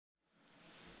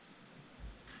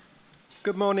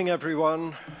Good morning,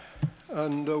 everyone,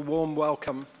 and a warm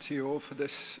welcome to you all for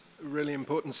this really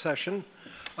important session.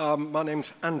 My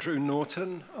name's Andrew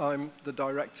Norton. I'm the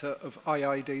director of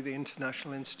IIED, the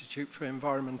International Institute for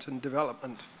Environment and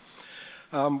Development.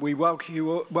 We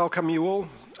welcome you all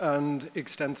and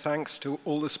extend thanks to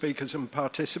all the speakers and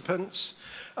participants,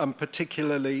 and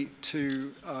particularly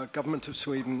to Government of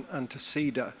Sweden and to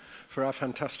Sida for our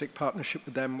fantastic partnership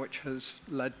with them, which has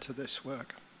led to this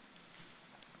work.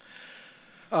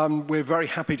 We're very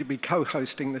happy to be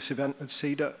co-hosting this event with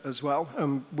Sida as well.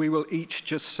 We will each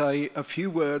just say a few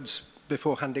words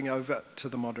before handing over to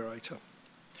the moderator.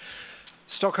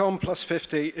 Stockholm Plus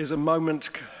 50 is a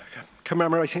moment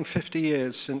commemorating 50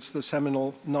 years since the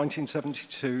seminal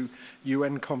 1972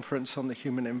 UN Conference on the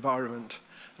Human Environment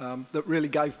that really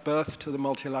gave birth to the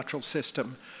multilateral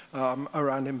system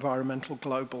around environmental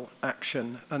global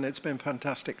action, and it's been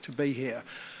fantastic to be here.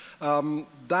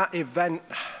 That event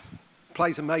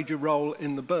plays a major role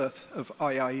in the birth of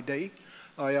IIED.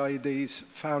 IIED's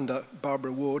founder,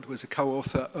 Barbara Ward, was a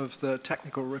co-author of the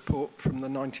technical report from the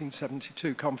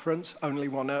 1972 conference, Only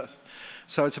One Earth.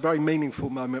 So it's a very meaningful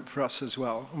moment for us as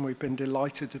well, and we've been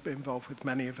delighted to be involved with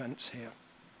many events here.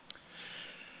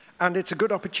 And it's a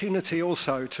good opportunity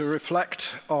also to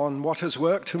reflect on what has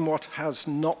worked and what has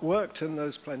not worked, and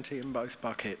there's plenty in both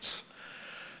buckets.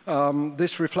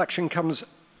 This reflection comes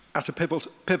at a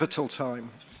pivotal time.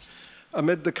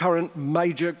 Amid the current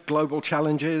major global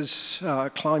challenges,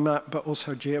 climate, but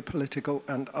also geopolitical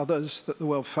and others that the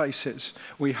world faces,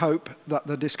 we hope that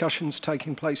the discussions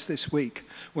taking place this week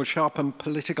will sharpen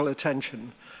political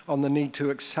attention on the need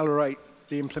to accelerate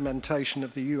the implementation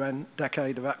of the UN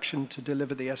Decade of Action to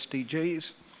deliver the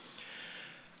SDGs,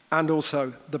 and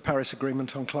also the Paris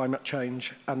Agreement on Climate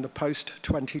Change and the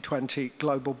post-2020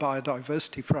 Global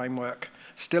Biodiversity Framework,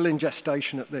 still in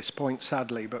gestation at this point,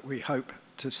 sadly, but we hope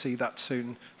to see that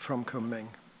soon from Kunming.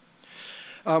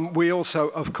 We also,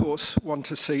 of course, want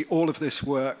to see all of this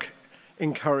work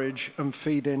encourage and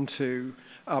feed into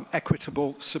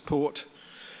equitable support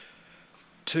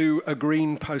to a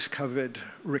green post-COVID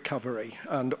recovery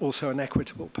and also an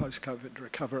equitable post-COVID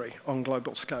recovery on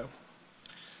global scale.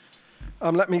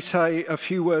 Let me say a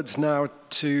few words now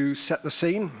to set the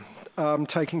scene,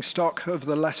 taking stock of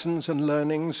the lessons and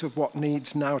learnings of what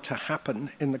needs now to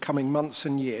happen in the coming months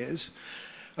and years.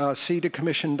 Sida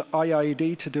commissioned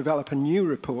IIED to develop a new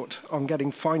report on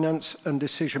getting finance and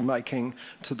decision-making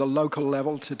to the local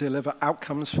level to deliver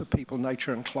outcomes for people,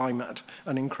 nature and climate,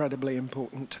 an incredibly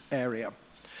important area.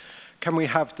 Can we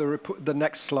have the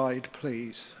next slide,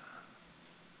 please?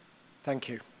 Thank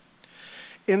you.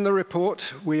 In the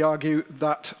report, we argue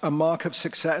that a mark of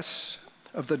success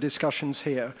of the discussions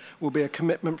here will be a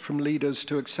commitment from leaders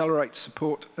to accelerate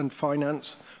support and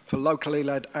finance for locally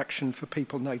led action for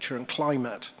people, nature and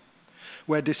climate,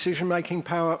 where decision-making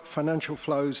power, financial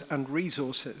flows and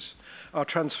resources are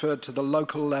transferred to the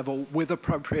local level with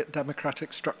appropriate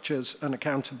democratic structures and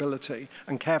accountability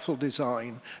and careful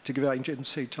design to give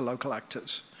agency to local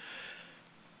actors.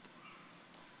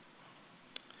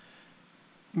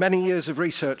 Many years of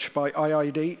research by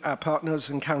IIED, our partners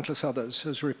and countless others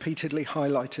has repeatedly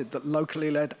highlighted that locally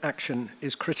led action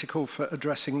is critical for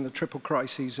addressing the triple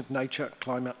crises of nature,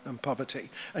 climate and poverty.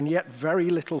 And yet very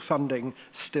little funding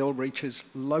still reaches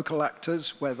local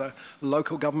actors, whether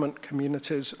local government,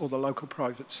 communities or the local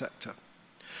private sector.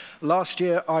 Last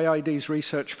year, IIED's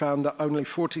research found that only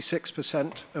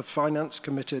 46% of finance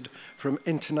committed from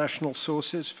international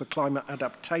sources for climate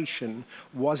adaptation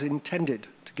was intended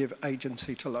to give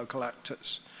agency to local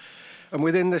actors. And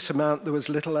within this amount, there was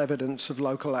little evidence of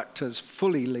local actors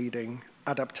fully leading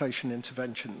adaptation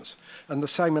interventions. And the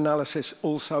same analysis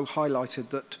also highlighted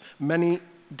that many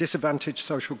disadvantaged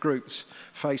social groups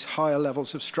face higher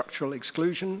levels of structural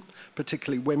exclusion,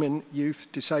 particularly women, youth,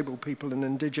 disabled people and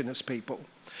Indigenous people.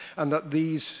 And that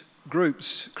these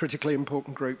groups, critically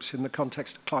important groups in the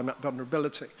context of climate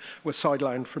vulnerability, were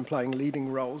sidelined from playing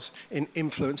leading roles in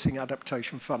influencing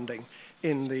adaptation funding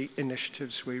in the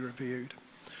initiatives we reviewed.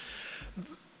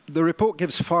 The report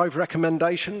gives 5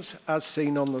 recommendations, as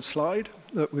seen on the slide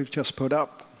that we've just put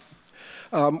up,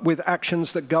 with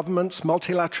actions that governments,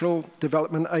 multilateral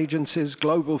development agencies,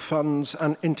 global funds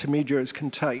and intermediaries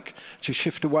can take to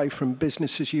shift away from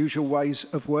business as usual ways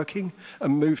of working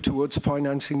and move towards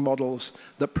financing models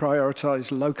that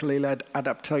prioritize locally led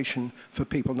adaptation for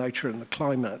people, nature and the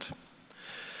climate.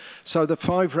 So the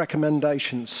 5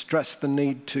 recommendations stress the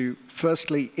need to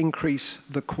firstly increase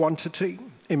the quantity,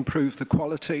 improve the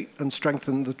quality and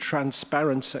strengthen the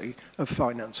transparency of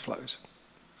finance flows.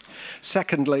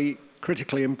 Secondly,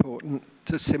 critically important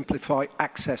to simplify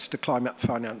access to climate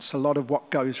finance. A lot of what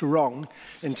goes wrong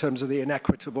in terms of the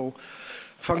inequitable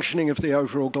functioning of the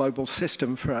overall global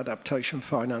system for adaptation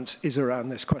finance is around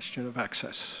this question of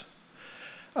access.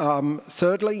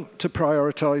 Thirdly, to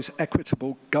prioritise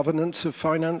equitable governance of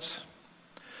finance.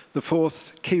 The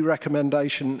fourth key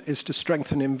recommendation is to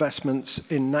strengthen investments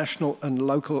in national and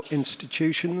local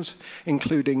institutions,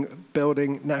 including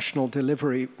building national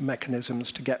delivery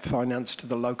mechanisms to get finance to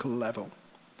the local level.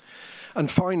 And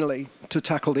finally, to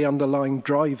tackle the underlying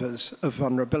drivers of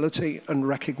vulnerability and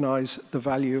recognise the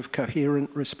value of coherent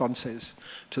responses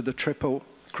to the triple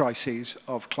crises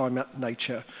of climate,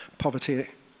 nature, poverty,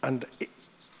 and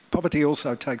poverty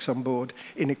also takes on board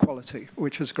inequality,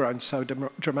 which has grown so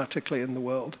dramatically in the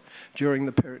world during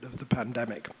the period of the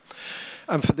pandemic.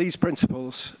 And for these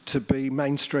principles to be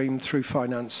mainstreamed through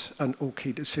finance and all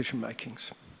key decision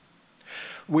makings.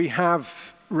 We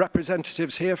have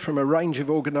representatives here from a range of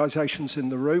organisations in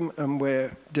the room, and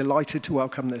we're delighted to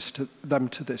welcome them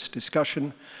to this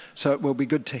discussion. So it will be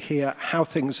good to hear how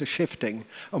things are shifting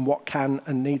and what can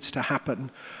and needs to happen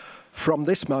from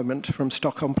this moment, from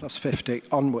Stockholm Plus 50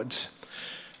 onwards,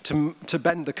 to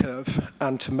bend the curve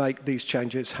and to make these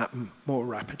changes happen more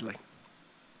rapidly.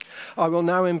 I will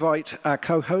now invite our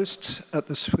co-hosts at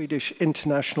the Swedish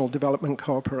International Development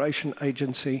Cooperation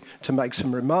Agency to make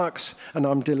some remarks, and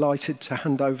I'm delighted to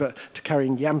hand over to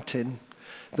Karin Jämtin,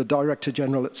 the Director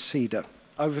General at Sida.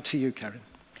 Over to you, Karin.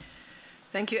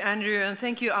 Thank you, Andrew, and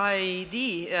thank you,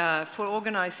 IIED,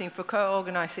 for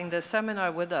co-organizing the seminar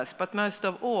with us, but most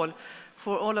of all,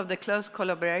 for all of the close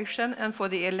collaboration and for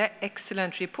the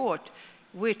excellent report,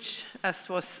 which, as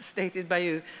was stated by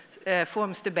you,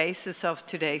 forms the basis of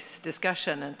today's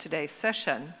discussion and today's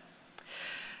session.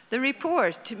 The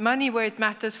report, Money Where It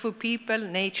Matters for People,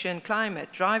 Nature and Climate,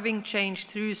 Driving Change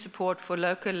Through Support for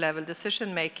Local Level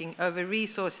Decision-Making over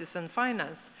Resources and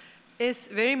Finance, is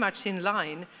very much in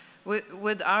line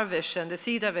with our vision, the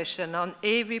Sida vision, on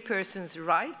every person's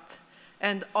right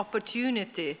and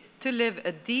opportunity to live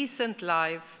a decent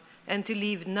life and to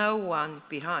leave no one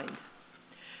behind.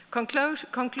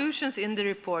 Conclusions in the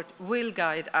report will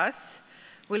guide us,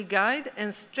 will guide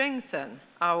and strengthen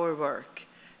our work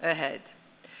ahead,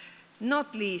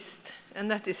 not least, and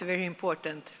that is very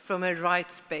important, from a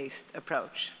rights-based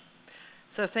approach.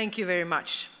 So thank you very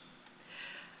much.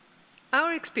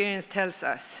 Our experience tells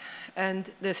us,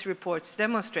 and this report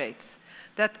demonstrates,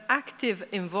 that active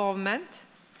involvement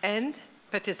and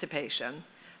participation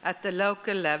at the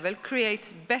local level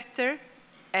creates better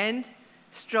and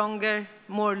stronger,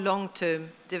 more long-term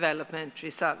development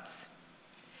results.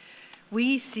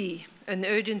 We see an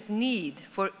urgent need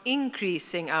for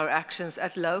increasing our actions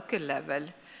at local level,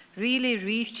 really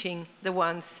reaching the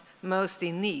ones most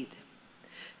in need.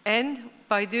 And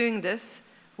by doing this,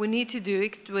 we need to do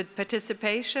it with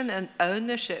participation and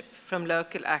ownership from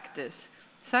local actors,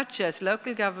 such as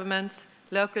local governments,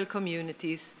 local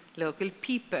communities, local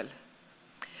people.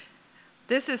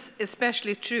 This is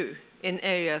especially true in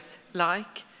areas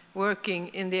like working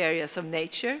in the areas of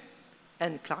nature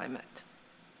and climate.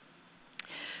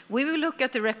 We will look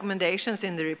at the recommendations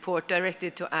in the report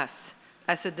directed to us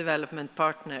as a development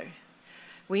partner.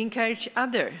 We encourage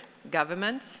other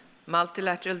governments,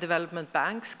 multilateral development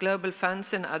banks, global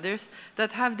funds and others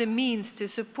that have the means to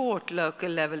support local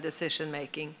level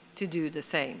decision-making to do the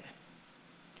same.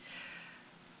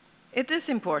 It is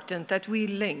important that we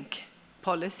link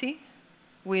policy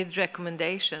with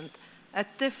recommendations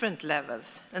at different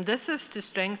levels, and this is to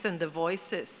strengthen the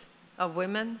voices of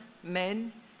women,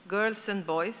 men, girls and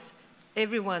boys,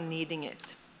 everyone needing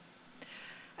it.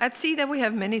 At Sida we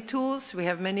have many tools, we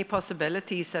have many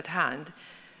possibilities at hand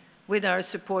with our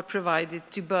support provided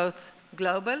to both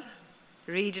global,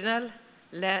 regional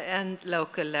and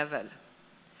local level.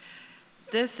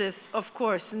 This is, of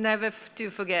course, never to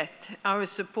forget our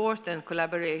support and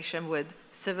collaboration with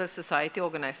civil society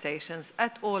organizations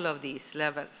at all of these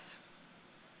levels.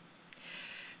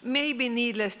 Maybe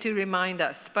needless to remind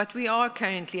us, but we are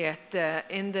currently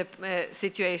in the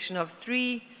situation of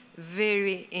three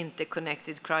very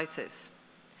interconnected crises: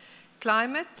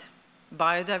 climate,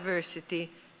 biodiversity,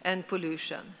 and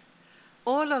pollution.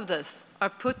 All of this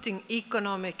are putting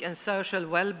economic and social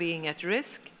well-being at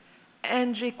risk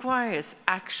and requires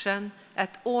action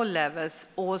at all levels,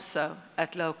 also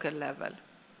at local level.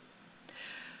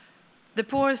 The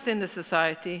poorest in the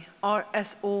society are,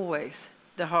 as always,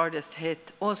 the hardest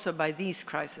hit also by these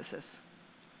crises.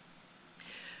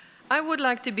 I would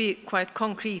like to be quite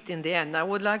concrete in the end. I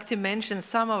would like to mention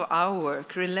some of our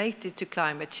work related to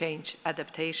climate change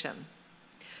adaptation.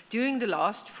 During the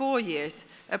last 4 years,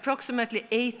 approximately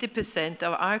 80%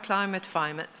 of our climate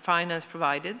finance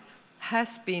provided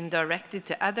has been directed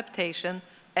to adaptation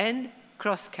and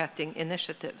cross-cutting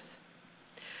initiatives.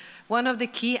 One of the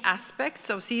key aspects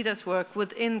of Sida's work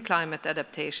within climate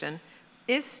adaptation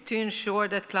is to ensure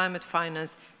that climate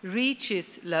finance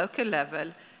reaches local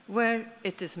level where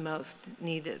it is most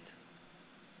needed.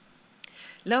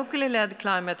 Locally led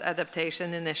climate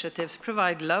adaptation initiatives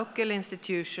provide local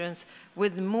institutions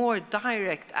with more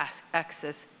direct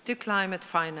access to climate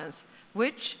finance,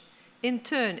 which in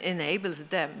turn enables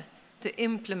them to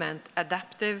implement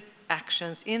adaptive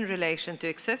actions in relation to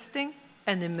existing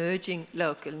and emerging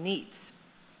local needs.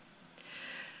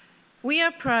 We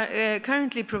are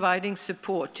currently providing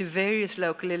support to various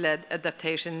locally led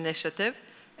adaptation initiatives,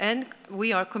 and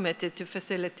we are committed to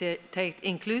facilitate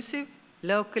inclusive,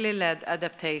 locally led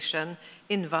adaptation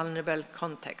in vulnerable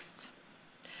contexts.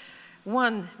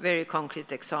 One very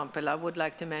concrete example I would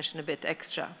like to mention a bit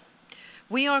extra.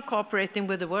 We are cooperating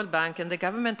with the World Bank and the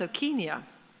government of Kenya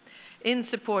in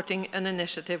supporting an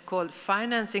initiative called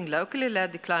Financing Locally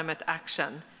Led Climate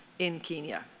Action in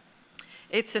Kenya.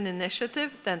 It's an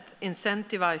initiative that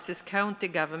incentivizes county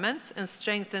governments and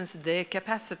strengthens their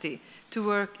capacity to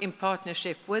work in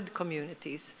partnership with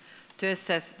communities to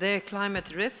assess their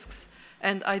climate risks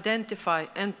and identify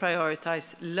and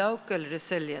prioritize local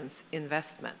resilience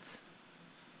investments.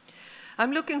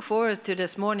 I'm looking forward to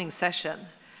this morning's session.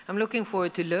 I'm looking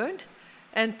forward to learn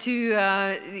and to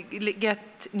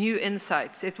get new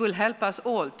insights. It will help us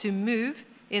all to move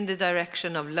in the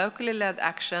direction of locally led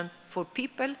action for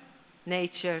people,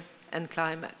 nature, and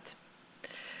climate.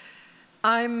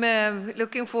 I'm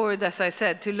looking forward, as I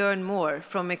said, to learn more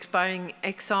from inspiring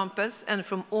examples and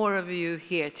from all of you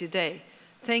here today.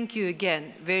 Thank you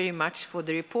again very much for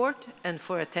the report and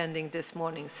for attending this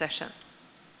morning's session.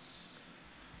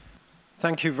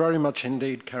 Thank you very much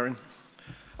indeed, Karen.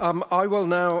 I will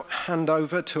now hand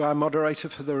over to our moderator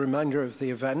for the remainder of the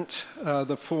event,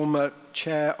 the former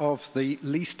chair of the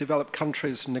Least Developed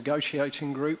Countries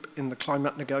Negotiating Group in the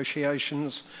climate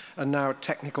negotiations, and now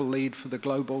technical lead for the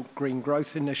Global Green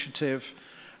Growth Initiative,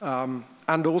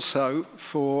 and also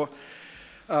for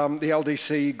the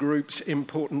LDC Group's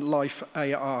Important Life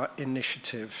AR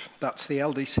initiative. That's the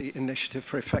LDC Initiative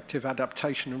for Effective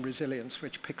Adaptation and Resilience,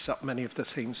 which picks up many of the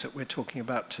themes that we're talking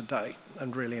about today,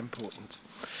 and really important.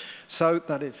 So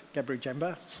that is Gebru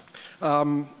Jemba.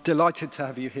 Delighted to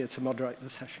have you here to moderate the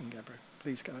session, Gebru.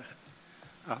 Please go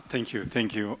ahead. Thank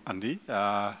you, Andy.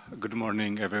 Good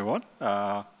morning, everyone.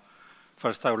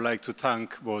 First, I would like to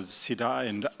thank both Sida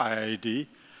and IIED,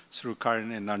 through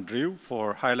Karen and Andrew,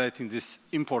 for highlighting this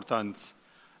important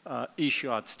issue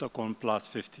at Stockholm Plus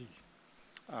 50.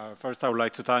 First, I would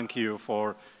like to thank you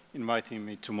for inviting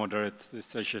me to moderate this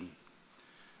session.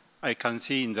 I can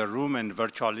see in the room and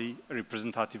virtually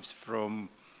representatives from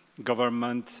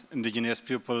government, indigenous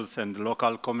peoples, and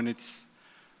local communities,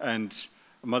 and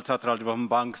multilateral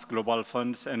development banks, global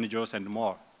funds, NGOs, and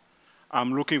more.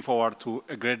 I'm looking forward to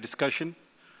a great discussion,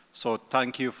 so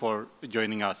thank you for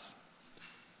joining us.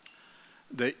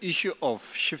 The issue of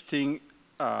shifting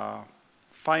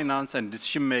finance and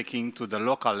decision-making to the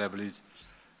local level is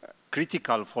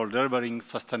critical for delivering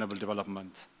sustainable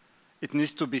development. It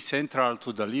needs to be central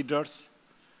to the leaders'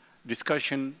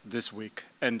 discussion this week,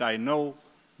 and I know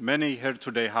many here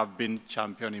today have been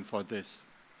championing for this.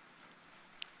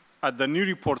 As the new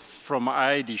report from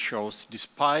IIED shows,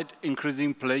 despite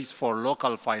increasing place for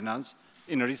local finance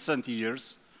in recent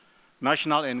years,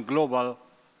 national and global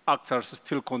actors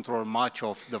still control much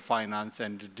of the finance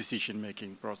and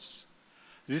decision-making process.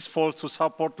 This falls to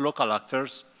support local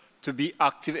actors to be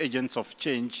active agents of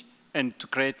change and to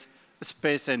create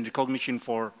space and recognition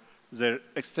for their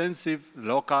extensive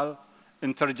local,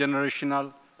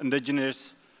 intergenerational,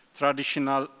 indigenous,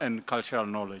 traditional, and cultural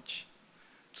knowledge.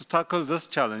 To tackle this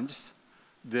challenge,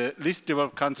 the least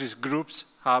developed countries groups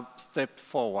have stepped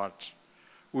forward.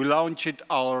 We launched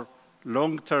our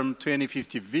long-term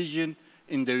 2050 vision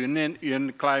in the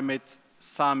UN Climate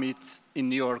Summit in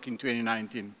New York in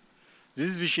 2019.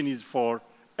 This vision is for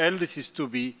LDCs to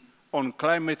be on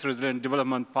climate-resilient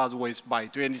development pathways by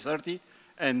 2030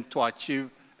 and to achieve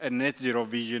a net zero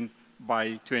vision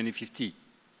by 2050.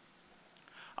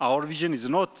 Our vision is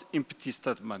not an empty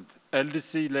statement.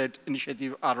 LDC-led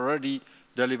initiatives are already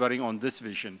delivering on this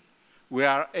vision. We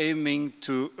are aiming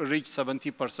to reach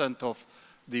 70% of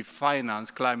the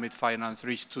climate finance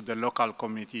reached to the local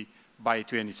community by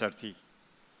 2030.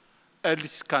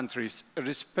 LDC countries,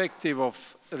 irrespective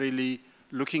of really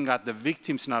looking at the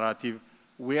victims' narrative,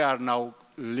 we are now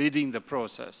leading the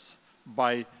process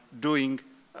by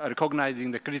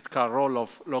recognizing the critical role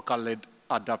of local-led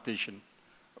adaptation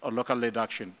or local-led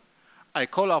action. I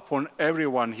call upon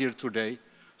everyone here today,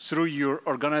 through your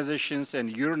organizations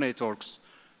and your networks,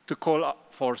 to call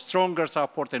for stronger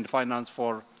support and finance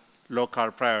for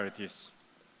local priorities.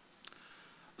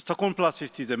 Stockholm Plus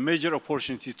 50 is a major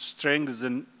opportunity to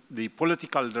strengthen the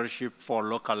political leadership for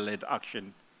local-led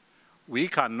action. We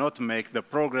cannot make the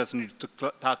progress needed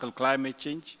to tackle climate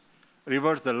change,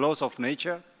 reverse the loss of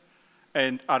nature,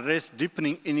 and address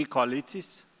deepening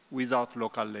inequalities without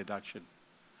local-led action.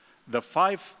 The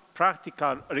 5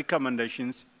 practical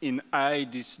recommendations in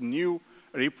IIED's new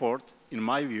report, in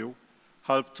my view,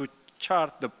 help to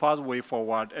chart the pathway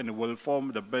forward and will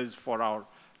form the base for our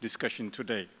discussion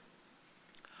today.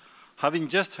 Having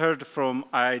just heard from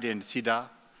IIED and Sida,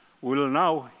 we will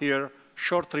now hear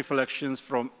short reflections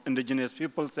from indigenous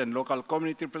peoples and local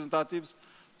community representatives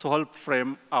to help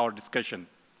frame our discussion.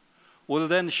 We'll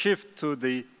then shift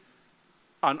to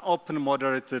an open,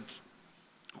 moderated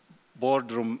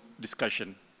boardroom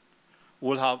discussion.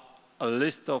 We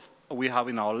have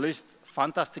in our list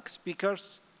fantastic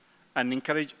speakers and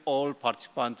encourage all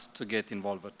participants to get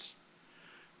involved.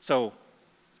 So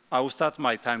I will start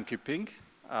my timekeeping.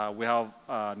 We have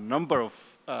a number of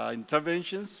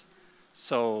interventions.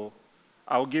 So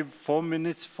I'll give 4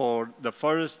 minutes for the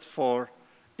first 4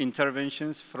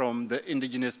 interventions from the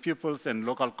indigenous peoples and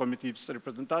local communities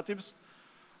representatives.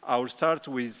 I will start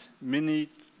with Mini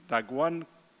Dagwan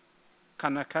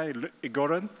Kanakai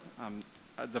Igorant,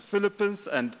 the Philippines,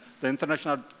 and the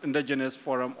International Indigenous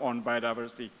Forum on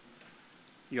Biodiversity.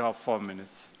 You have 4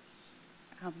 minutes.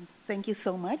 Thank you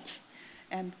so much.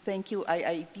 And thank you,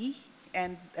 IIED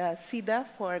and Sida,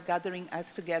 for gathering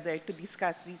us together to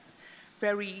discuss this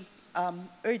very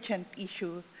urgent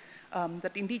issue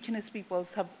that indigenous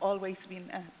peoples have always been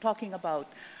talking about.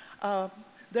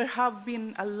 There have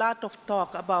been a lot of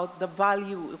talk about the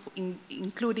value of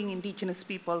including indigenous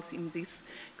peoples in this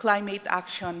climate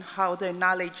action, how their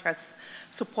knowledge has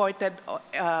supported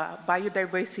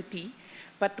biodiversity,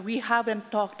 but we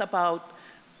haven't talked about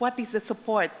what is the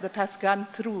support that has gone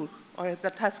through or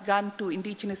that has gone to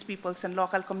indigenous peoples and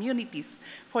local communities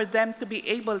for them to be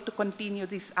able to continue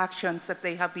these actions that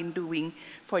they have been doing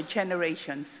for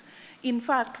generations. In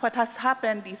fact, what has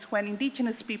happened is when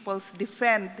indigenous peoples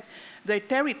defend their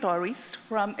territories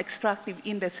from extractive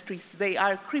industries, they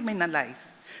are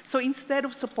criminalized. So instead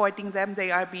of supporting them,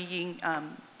 they are being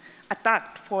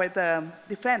attacked for the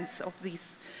defense of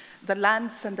the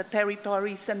lands and the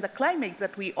territories and the climate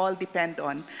that we all depend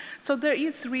on. So there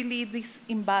is really this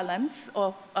imbalance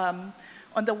of, on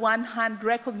the one hand,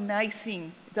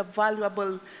 recognizing the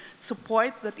valuable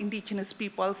support that indigenous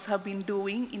peoples have been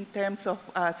doing in terms of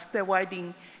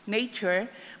stewarding nature,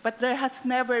 but there has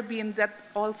never been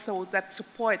that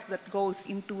support that goes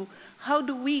into how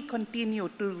do we continue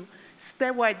to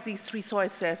steward these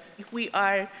resources if we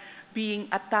are being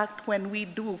attacked when we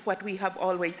do what we have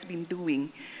always been doing.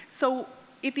 So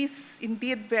it is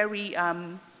indeed very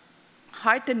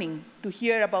heartening to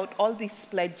hear about all these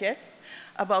pledges,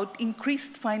 about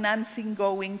increased financing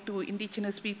going to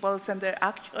indigenous peoples and their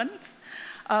actions.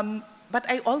 But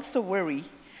I also worry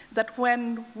that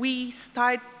when we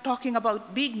start talking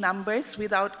about big numbers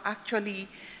without actually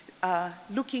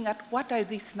looking at what are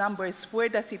these numbers, where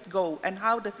does it go, and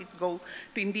how does it go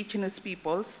to indigenous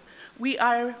peoples, we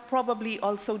are probably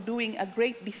also doing a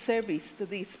great disservice to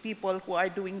these people who are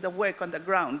doing the work on the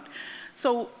ground.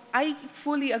 So I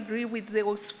fully agree with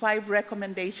those 5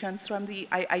 recommendations from the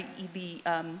IIED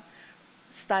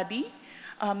study.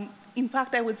 In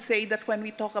fact, I would say that when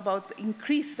we talk about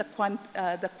increase the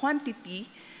quantity,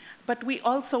 but we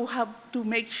also have to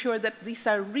make sure that these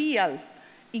are real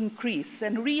increase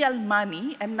and real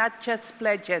money and not just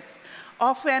pledges.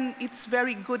 Often it's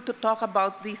very good to talk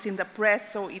about this in the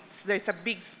press, so there's a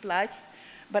big splash,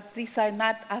 but these are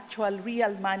not actual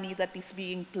real money that is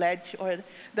being pledged or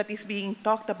that is being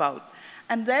talked about.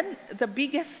 And then the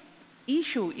biggest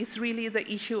issue is really the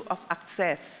issue of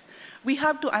access. We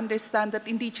have to understand that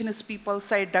indigenous peoples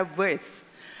are diverse.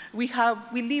 We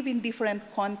live in different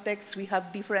contexts, we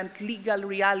have different legal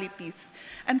realities,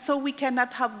 and so we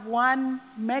cannot have one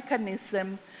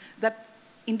mechanism that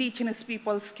indigenous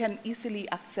peoples can easily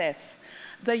access.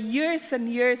 The years and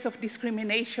years of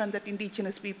discrimination that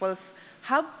indigenous peoples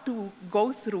have to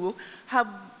go through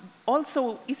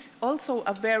is also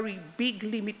a very big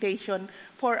limitation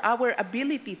for our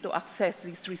ability to access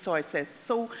these resources.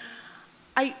 So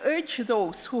I urge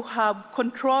those who have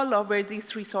control over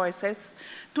these resources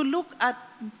to look at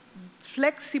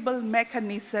flexible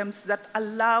mechanisms that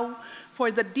allow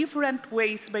for the different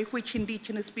ways by which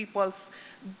indigenous peoples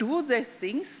do their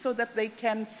things so that they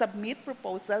can submit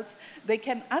proposals, they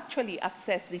can actually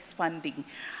access this funding.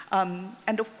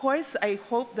 And of course, I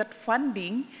hope that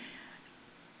funding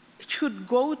should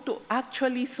go to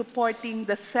actually supporting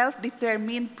the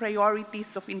self-determined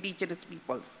priorities of indigenous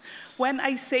peoples. When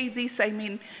I say this, I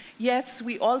mean, yes,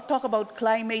 we all talk about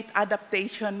climate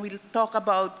adaptation, we'll talk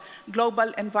about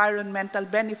global environmental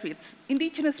benefits.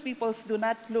 Indigenous peoples do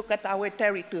not look at our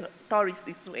territories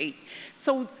this way.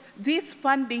 So this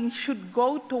funding should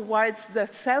go towards the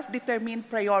self-determined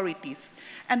priorities.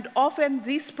 And often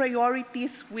these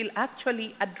priorities will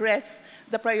actually address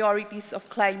the priorities of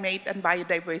climate and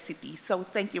biodiversity. So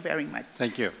thank you very much.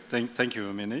 Thank you. Thank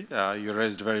you, Minnie. You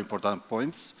raised very important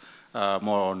points,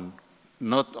 more on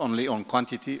not only on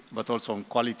quantity, but also on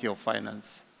quality of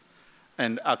finance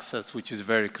and access, which is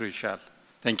very crucial.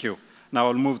 Thank you. Now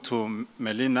I'll move to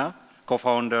Melina,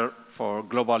 co-founder for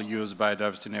Global Youth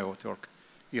Biodiversity Network.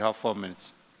 You have 4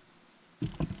 minutes.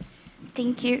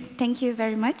 Thank you. Thank you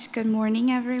very much. Good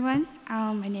morning, everyone.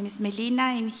 My name is Melina.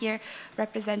 I'm here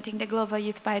representing the Global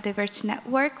Youth Biodiversity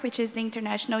Network, which is the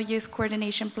international youth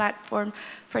coordination platform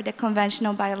for the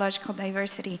conventional biological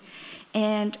diversity.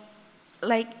 And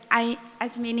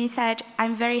as Minnie said,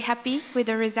 I'm very happy with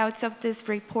the results of this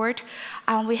report.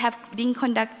 We have been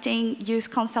conducting youth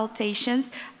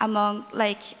consultations among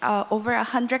over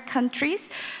 100 countries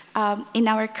in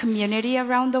our community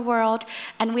around the world,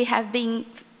 and we have been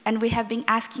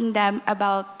asking them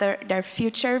about their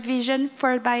future vision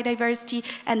for biodiversity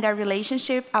and their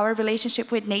relationship, our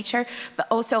relationship with nature, but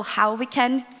also how we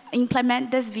can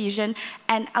implement this vision.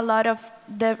 And a lot of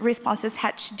the responses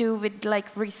had to do with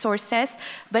resources,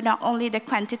 but not only the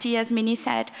quantity, as Minnie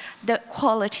said, the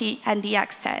quality and the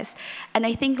access. And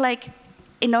I think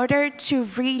in order to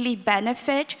really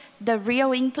benefit the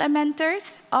real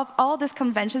implementers of all these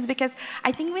conventions, because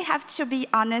I think we have to be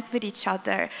honest with each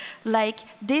other.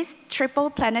 This triple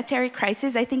planetary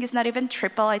crisis, I think it's not even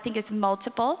triple, I think it's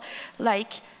multiple.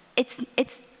 It's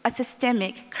a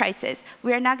systemic crisis.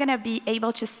 We are not going to be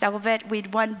able to solve it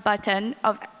with one button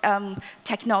of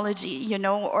technology,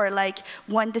 or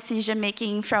one decision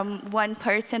making from one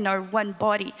person or one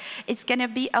body. It's going to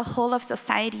be a whole of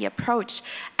society approach.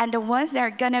 And the ones that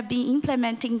are going to be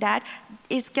implementing that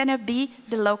is going to be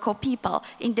the local people,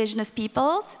 indigenous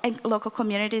peoples and local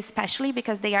communities especially,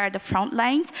 because they are the front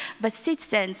lines, but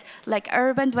citizens,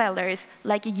 urban dwellers,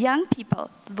 young people.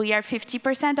 We are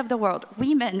 50% of the world.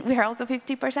 Women, we are also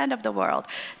 50% of the world.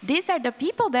 These are the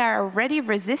people that are already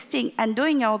resisting and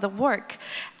doing all the work.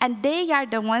 And they are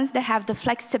the ones that have the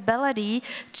flexibility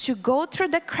to go through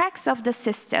the cracks of the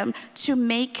system to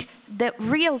make the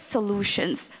real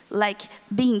solutions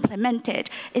be implemented.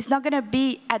 It's not going to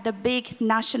be at the big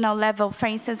national level. For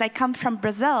instance, I come from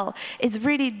Brazil. It's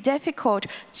really difficult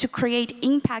to create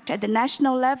impact at the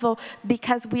national level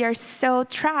because we are so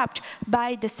trapped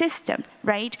by the system,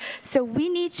 right? So we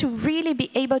need to really be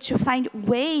able to find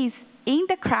ways in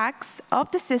the cracks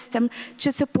of the system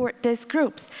to support these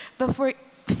groups. But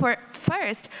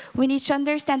first, we need to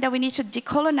understand that we need to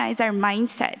decolonize our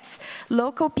mindsets.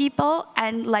 Local people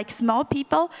and small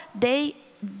people, they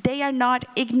are not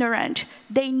ignorant.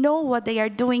 They know what they are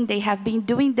doing. They have been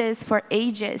doing this for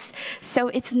ages. So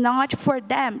it's not for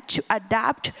them to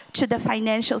adapt to the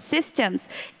financial systems.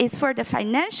 It's for the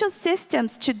financial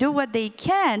systems to do what they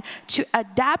can to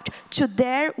adapt to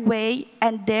their way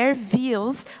and their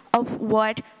views of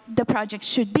what the project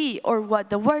should be or what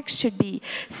the work should be.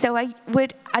 So I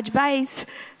would advise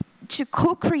to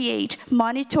co-create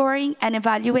monitoring and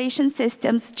evaluation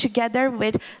systems together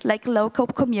with local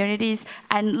communities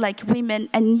and women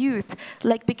and youth,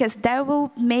 because that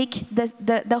will make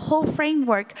the whole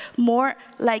framework more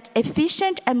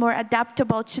efficient and more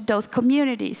adaptable to those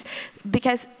communities.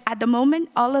 Because at the moment,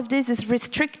 all of this is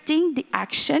restricting the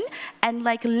action and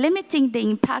limiting the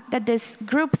impact that these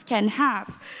groups can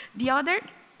have. The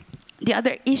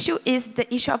other issue is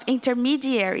the issue of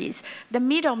intermediaries, the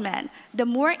middlemen. The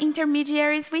more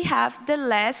intermediaries we have,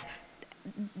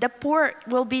 the poor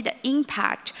will be the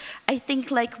impact. I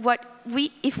think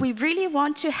if we really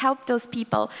want to help those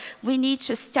people, we need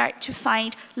to start to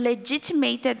find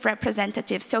legitimated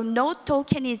representatives. So no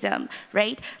tokenism,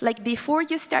 right? Before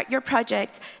you start your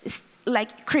project,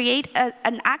 create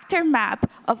an actor map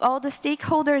of all the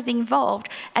stakeholders involved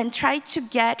and try to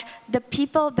get the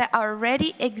people that are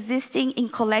already existing in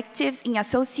collectives, in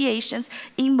associations,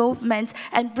 in movements,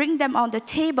 and bring them on the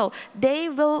table. They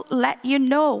will let you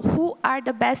know who are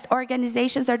the best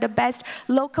organizations or the best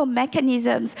local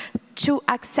mechanisms to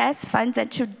access funds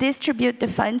and to distribute the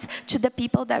funds to the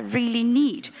people that really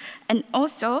need. And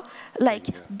also, like,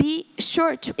 be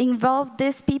sure to involve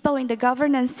these people in the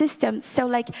governance system. So,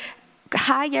 like,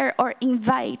 hire or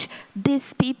invite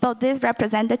these people, these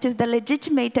representatives, the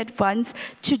legitimated ones,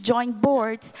 to join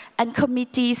boards and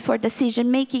committees for decision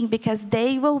making, because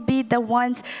they will be the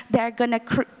ones that are going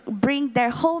to bring their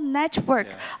whole network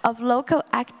of local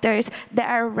actors that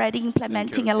are already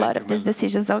implementing a lot of these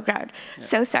decisions on ground.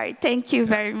 So sorry, thank you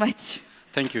very much.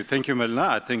 Thank you, Melina.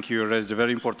 I think you raised a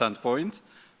very important point.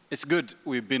 It's good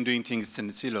we've been doing things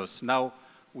in silos. Now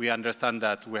we understand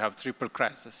that we have triple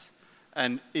crisis.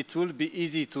 And it will be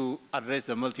easy to address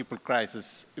the multiple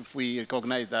crises if we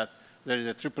recognize that there is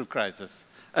a triple crisis.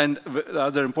 And the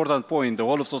other important point, the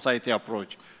whole of society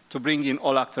approach, to bring in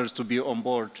all actors to be on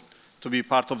board, to be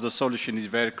part of the solution is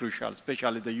very crucial,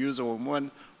 especially the use of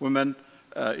women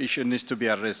issue needs to be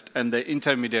addressed, and the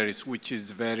intermediaries, which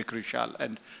is very crucial.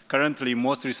 And currently,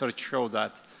 most research show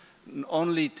that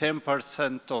only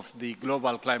 10% of the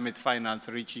global climate finance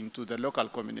reaching to the local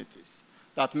communities.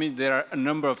 That means there are a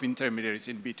number of intermediaries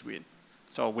in between.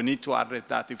 So we need to address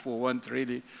that if we want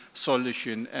really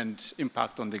solution and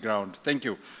impact on the ground. Thank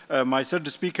you. My third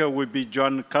speaker will be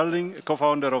John Carling,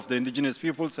 co-founder of the Indigenous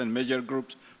Peoples and Major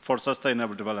Groups for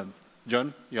Sustainable Development.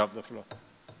 John, you have the floor.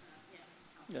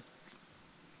 Yes.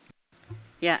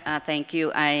 Yeah, thank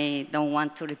you. I don't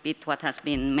want to repeat what has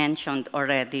been mentioned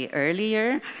already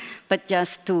earlier, but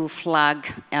just to flag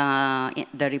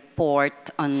the report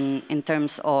in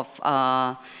terms of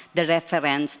the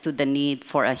reference to the need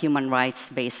for a human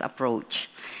rights-based approach.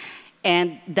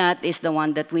 And that is the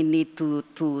one that we need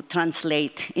to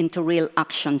translate into real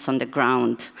actions on the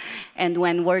ground. And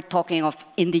when we're talking of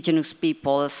indigenous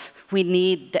peoples, we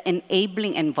need the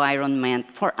enabling environment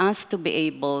for us to be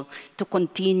able to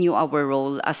continue our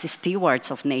role as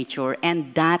stewards of nature,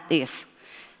 and that is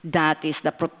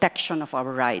the protection of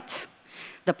our rights.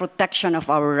 The protection of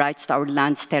our rights to our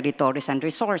lands, territories, and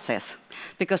resources.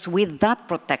 Because with that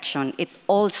protection, it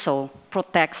also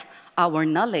protects our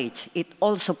knowledge. It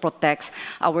also protects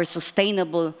our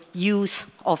sustainable use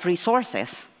of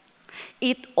resources.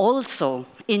 It also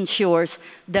ensures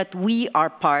that we are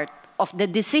part of the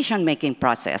decision-making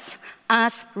process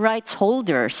as rights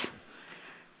holders.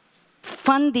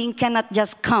 Funding cannot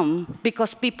just come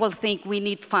because people think we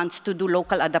need funds to do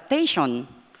local adaptation.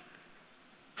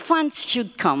 Funds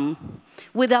should come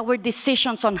with our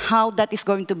decisions on how that is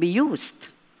going to be used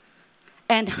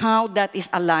and how that is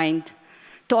aligned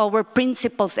to our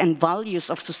principles and values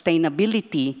of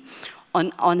sustainability,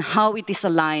 on how it is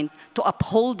aligned to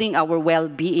upholding our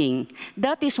well-being.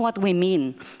 That is what we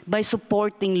mean by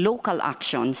supporting local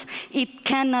actions. It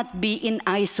cannot be in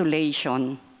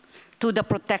isolation to the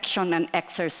protection and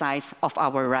exercise of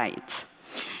our rights.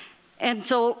 And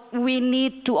so we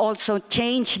need to also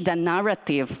change the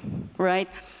narrative, right?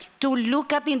 To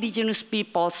look at indigenous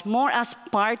peoples more as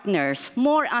partners,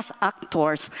 more as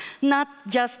actors, not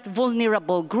just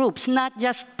vulnerable groups, not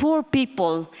just poor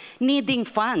people needing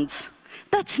funds.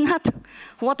 That's not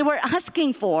what we're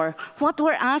asking for. What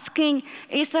we're asking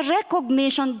is a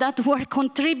recognition that we're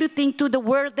contributing to the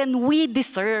world and we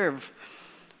deserve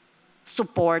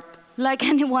support like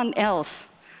anyone else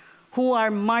who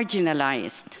are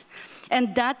marginalized.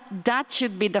 And that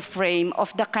should be the frame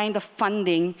of the kind of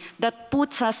funding that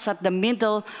puts us at the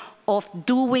middle of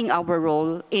doing our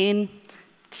role in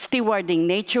stewarding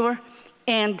nature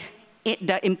and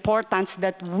the importance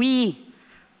that we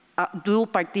do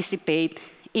participate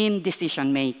in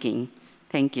decision-making.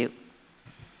 Thank you.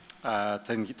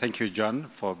 Thank you, John,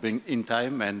 for being in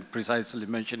time and precisely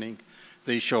mentioning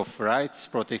the issue of rights,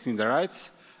 protecting the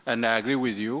rights. And I agree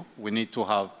with you. We need to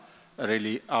have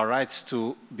really our rights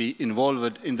to be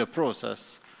involved in the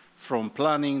process from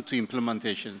planning to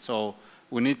implementation. So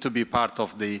we need to be part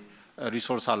of the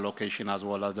resource allocation as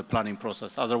well as the planning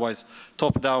process. Otherwise,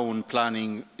 top-down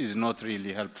planning is not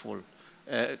really helpful.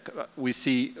 We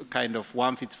see kind of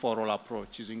one-fits-for-all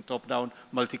approach using top-down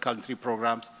multi-country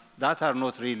programs that are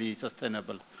not really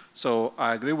sustainable. So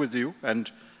I agree with you, and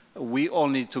we all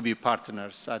need to be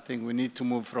partners. I think we need to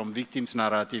move from victims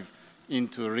narrative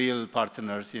into real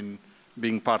partners in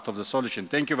being part of the solution.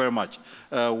 Thank you very much.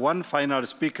 One final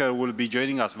speaker will be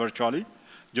joining us virtually.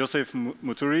 Joseph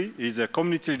Muturi is a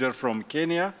community leader from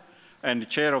Kenya and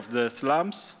chair of the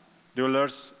Slums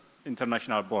Dwellers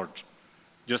International Board.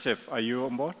 Joseph, are you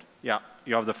on board? Yeah,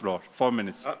 you have the floor. 4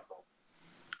 minutes.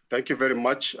 Thank you very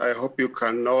much. I hope you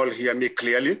can all hear me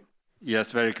clearly.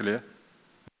 Yes, very clear.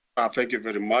 Thank you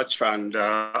very much, and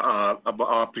our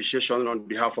appreciation on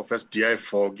behalf of SDI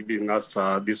for giving us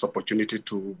this opportunity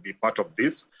to be part of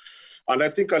this. And I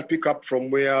think I'll pick up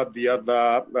from where the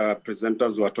other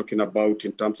presenters were talking about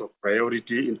in terms of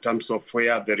priority, in terms of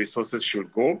where the resources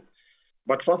should go.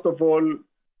 But first of all,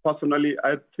 personally,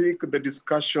 I think the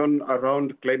discussion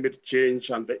around climate change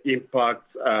and the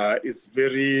impacts has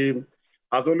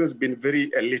always been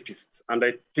very elitist. And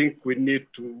I think we need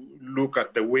to look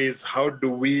at the ways, how do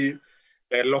we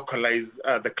localize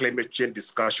the climate change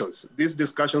discussions? These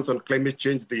discussions on climate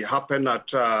change, they happen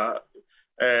at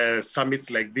summits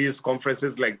like this,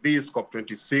 conferences like this,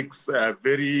 COP26,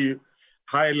 very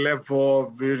high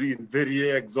level, very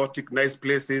exotic, nice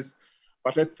places.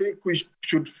 But I think we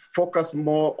should focus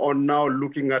more on now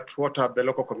looking at what are the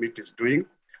local communities doing,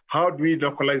 how do we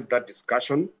localize that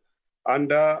discussion,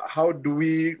 and how do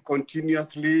we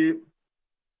continuously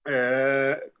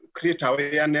create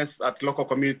awareness at local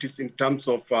communities in terms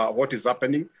of what is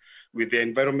happening with the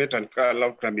environment and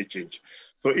climate change.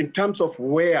 So in terms of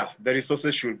where the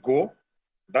resources should go,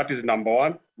 that is number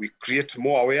one. We create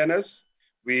more awareness.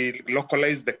 We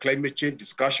localize the climate change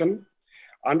discussion.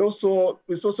 And also,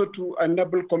 it's also to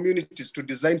enable communities to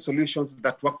design solutions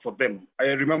that work for them.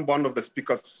 I remember one of the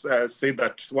speakers say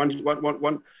that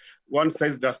one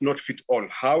size does not fit all.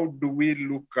 How do we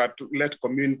look at, let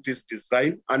communities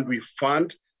design and we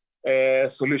fund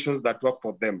solutions that work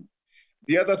for them?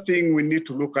 The other thing we need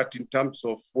to look at in terms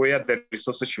of where the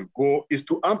resources should go is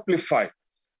to amplify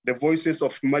the voices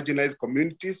of marginalized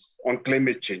communities on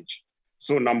climate change.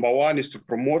 So number one is to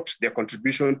promote their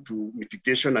contribution to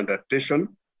mitigation and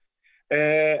adaptation.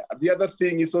 The other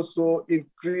thing is also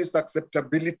increased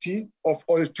acceptability of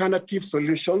alternative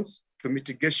solutions to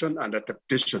mitigation and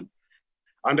adaptation.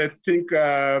 And I think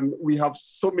we have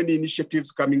so many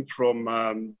initiatives coming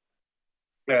from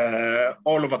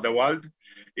all over the world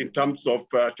in terms of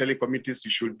telling communities,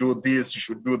 you should do this, you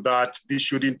should do that, this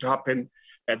shouldn't happen,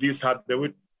 this had the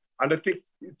way. And I think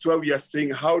it's why we are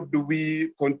saying, how do we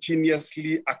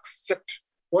continuously accept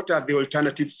what are the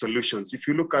alternative solutions? If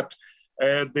you look at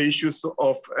the issues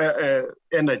of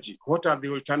energy, what are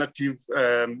the alternative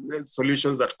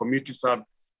solutions that communities have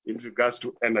in regards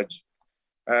to energy?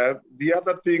 The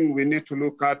other thing we need to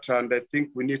look at, and I think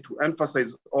we need to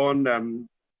emphasize on,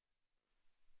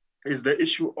 is the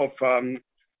issue of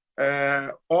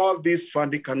all this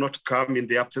funding cannot come in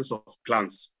the absence of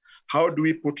plans. How do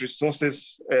we put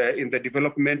resources in the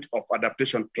development of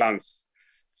adaptation plans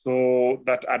so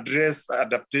that address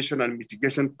adaptation and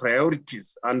mitigation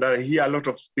priorities? And here a lot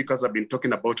of speakers have been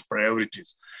talking about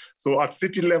priorities. So at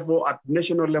city level, at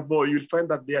national level, you'll find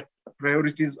that their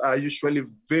priorities are usually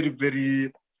very,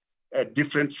 very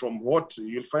different from what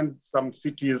you'll find some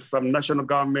cities, some national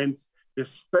governments, they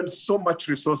spend so much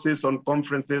resources on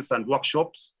conferences and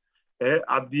workshops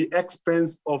at the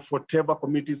expense of whatever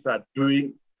communities are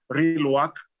doing real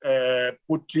work,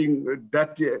 putting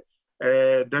that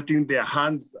in their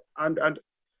hands. And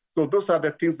so those are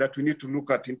the things that we need to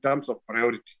look at in terms of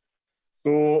priority.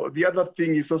 So the other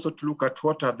thing is also to look at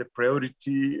what are the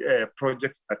priority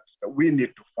projects that we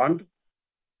need to fund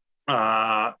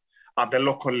at the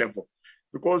local level.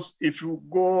 Because if you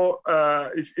go,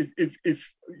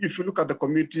 if you look at the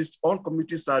communities, all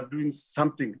communities are doing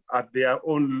something at their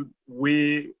own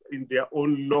way, in their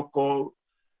own local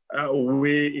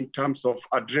way, in terms of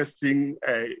addressing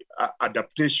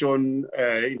adaptation,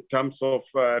 in terms of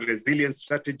resilience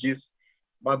strategies,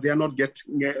 but they are not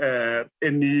getting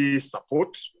any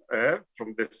support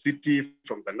from the city,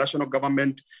 from the national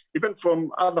government, even from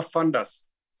other funders.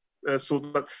 So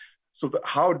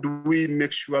how do we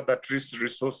make sure that these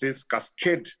resources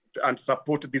cascade and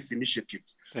support these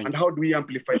initiatives? And how do we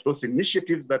amplify those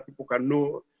initiatives that people can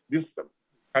know this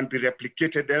can be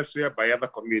replicated elsewhere by other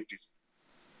communities?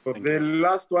 So the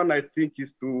last one, I think,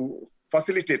 is to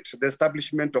facilitate the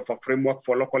establishment of a framework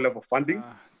for local level funding.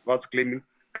 Was claiming,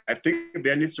 I think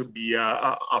there needs to be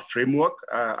a framework.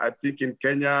 I think in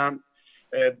Kenya,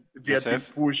 they have been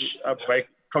pushed by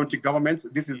county governments.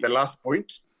 This is the last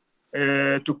point.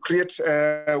 To create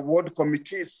ward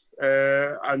committees,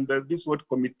 and these ward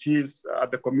committees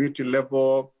at the community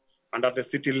level and at the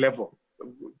city level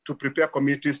to prepare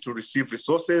communities to receive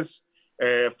resources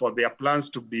for their plans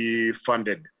to be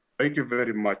funded. Thank you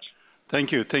very much.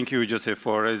 Thank you, Joseph,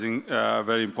 for raising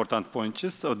very important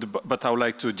points. So but I would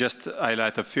like to just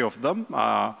highlight a few of them.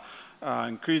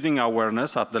 Increasing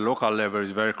awareness at the local level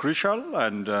is very crucial,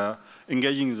 and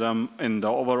engaging them in the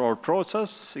overall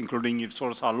process, including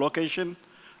resource allocation,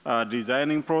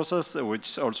 designing process, which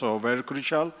is also very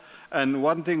crucial. And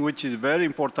one thing which is very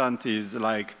important is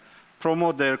like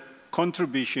promote their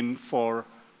contribution for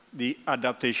the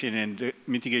adaptation and the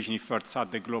mitigation efforts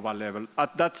at the global level.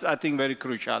 That's, I think, very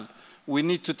crucial. We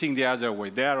need to think the other way.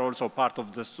 They are also part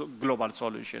of the global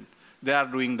solution. they are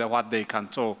doing what they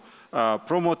can. So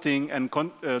promoting and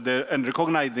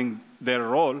recognizing their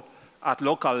role at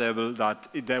local level, that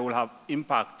they will have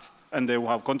impact and they will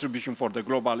have contribution for the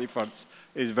global efforts,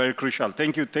 is very crucial.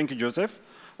 Thank you, Joseph.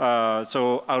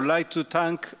 So I would like to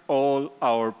thank all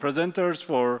our presenters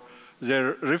for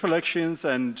their reflections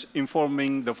and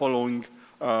informing the following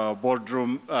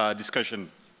boardroom discussion.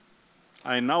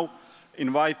 I now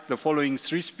invite the following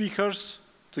 3 speakers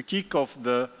to kick off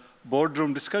the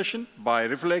boardroom discussion by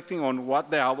reflecting on what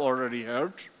they have already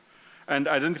heard and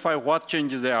identify what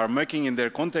changes they are making in their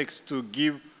context to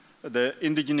give the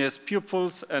indigenous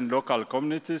peoples and local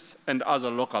communities and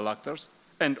other local actors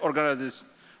and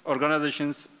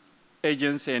organizations,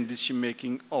 agency, and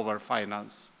decision-making over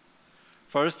finance.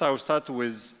 First, I will start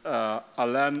with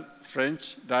Alain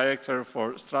French, Director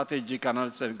for Strategic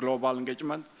Analysis and Global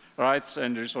Engagement, Rights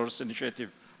and Resource Initiative.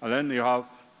 Alain, you have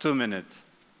 2 minutes.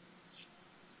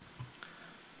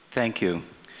 Thank you.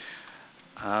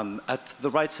 At the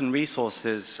Rights and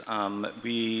Resources,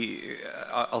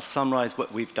 I'll summarize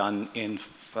what we've done in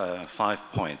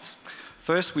 5 points.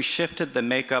 First, we shifted the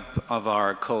makeup of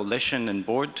our coalition and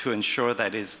board to ensure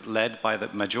that it is led by the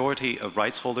majority of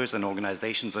rights holders and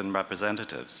organizations and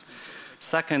representatives.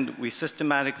 Second, we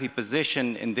systematically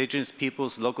position indigenous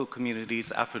peoples, local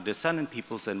communities, Afro-descendant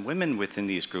peoples, and women within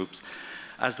these groups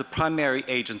as the primary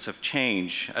agents of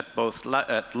change at both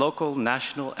local,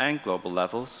 national, and global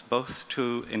levels, both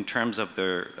in terms of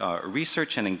their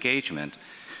research and engagement.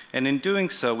 And in doing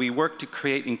so, we work to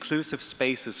create inclusive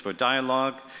spaces for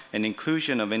dialogue and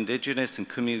inclusion of indigenous and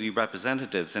community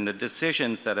representatives in the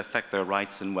decisions that affect their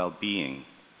rights and well-being.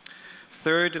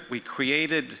 Third, we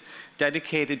created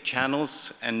dedicated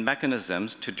channels and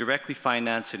mechanisms to directly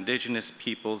finance indigenous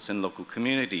peoples and local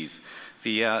communities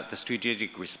via the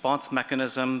Strategic Response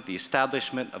Mechanism, the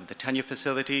establishment of the Tenure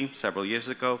Facility several years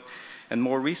ago, and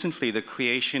more recently, the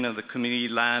creation of the Community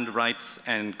Land Rights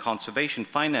and Conservation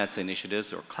Finance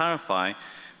Initiatives, or CLARIFY,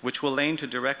 which will aim to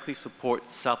directly support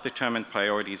self-determined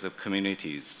priorities of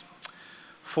communities.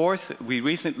 Fourth, we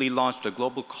recently launched a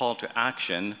global call to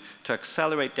action to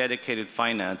accelerate dedicated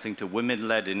financing to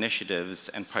women-led initiatives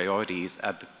and priorities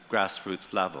at the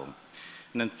grassroots level.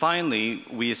 And then finally,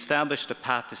 we established a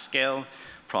Path to Scale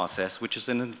process, which is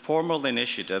an informal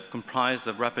initiative comprised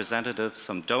of representatives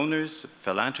from donors,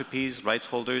 philanthropies, rights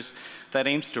holders, that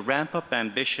aims to ramp up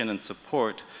ambition and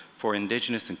support for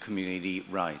indigenous and community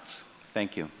rights.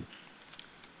 Thank you.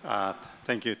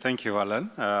 Thank you,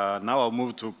 Alain. Now I'll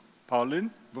move to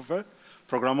Pauline Buffet,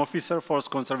 Program Officer, Forest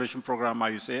Conservation Program,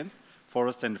 IUCN,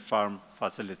 Forest and Farm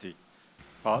Facility.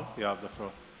 Paul, you have the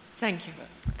floor. Thank you.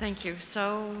 Thank you.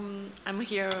 So I'm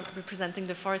here representing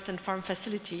the Forest and Farm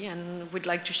Facility, and would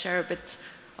like to share a bit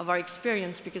of our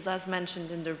experience, because as mentioned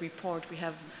in the report, we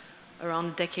have around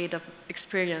a decade of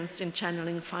experience in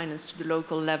channeling finance to the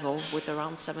local level, with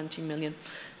around 70 million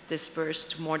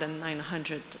dispersed to more than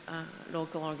 900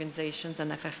 local organizations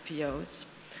and FFPOs.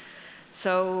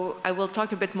 So I will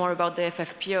talk a bit more about the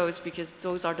FFPOs, because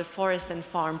those are the forest and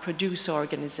farm producer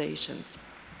organizations.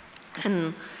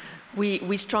 And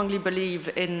we strongly believe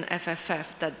in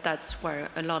FFF, that's where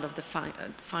a lot of the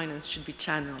finance should be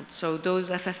channeled. So those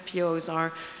FFPOs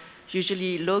are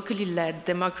usually locally led,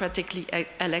 democratically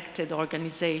elected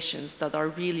organizations that are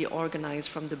really organized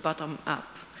from the bottom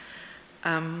up.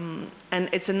 And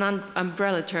it's an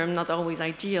umbrella term, not always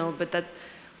ideal, but that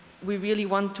we really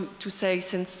want to say,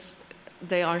 since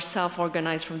they are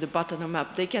self-organized from the bottom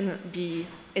up, they can be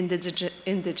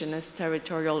indigenous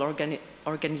territorial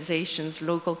organizations,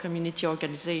 local community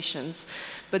organizations,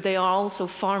 but they are also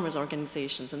farmers'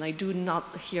 organizations. And I do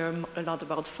not hear a lot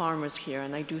about farmers here,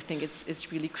 and I do think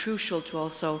it's really crucial to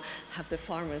also have the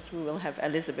farmers. We will have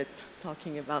Elizabeth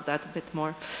talking about that a bit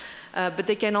more. But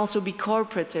they can also be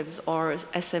cooperatives or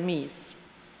SMEs.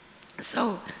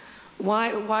 So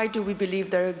why do we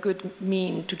believe they're a good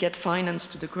mean to get finance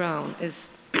to the ground? Is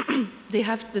they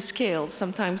have the scale.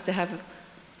 Sometimes they have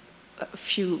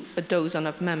a dozen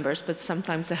of members, but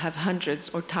sometimes they have hundreds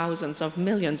or thousands of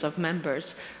millions of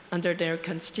members under their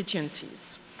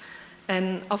constituencies.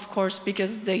 And of course,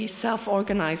 because they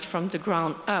self-organize from the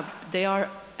ground up, they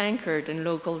are anchored in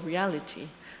local reality.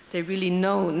 They really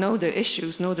know the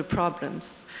issues, know the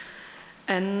problems.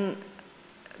 And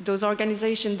those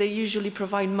organizations, they usually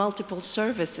provide multiple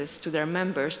services to their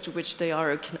members to which they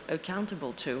are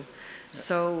accountable to.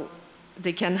 So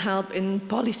they can help in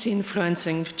policy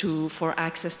influencing for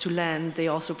access to land. They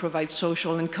also provide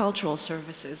social and cultural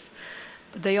services.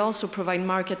 But they also provide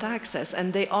market access,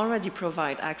 and they already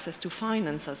provide access to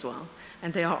finance as well,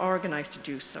 and they are organized to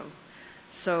do so.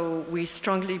 So we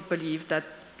strongly believe that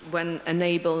when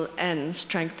enabled and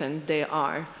strengthened, they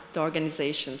are the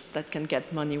organizations that can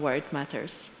get money where it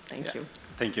matters. Thank you.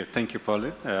 Thank you,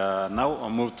 Pauline. Now I'll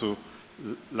move to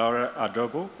Laura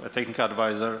Adobo, a technical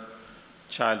advisor,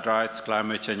 Child Rights,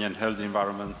 Climate Change and Health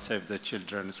Environment, Save the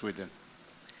Children, Sweden.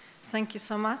 Thank you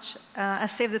so much.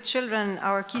 As Save the Children,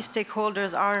 our key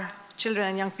stakeholders are children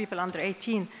and young people under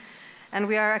 18. And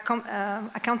we are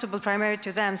accountable primarily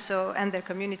to them and their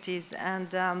communities.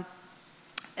 And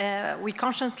we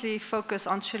consciously focus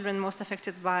on children most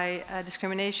affected by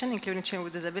discrimination, including children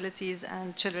with disabilities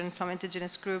and children from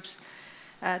indigenous groups,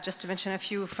 just to mention a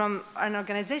few. From an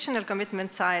organizational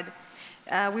commitment side,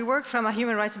 we work from a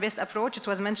human rights-based approach. It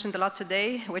was mentioned a lot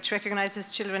today, which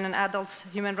recognizes children and adults'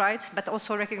 human rights, but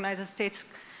also recognizes states'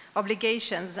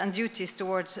 obligations and duties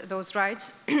towards those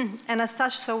rights. And as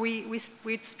such, so we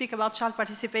speak about child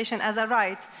participation as a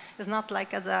right. It's not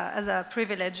like as a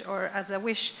privilege or as a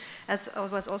wish, as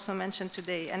was also mentioned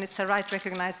today. And it's a right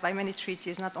recognized by many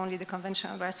treaties, not only the Convention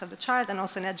on Rights of the Child and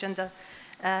also in Agenda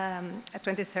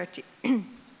 2030.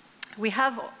 We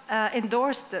have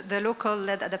endorsed the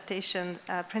local-led adaptation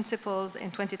principles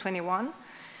in 2021.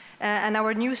 And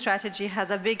our new strategy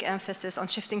has a big emphasis on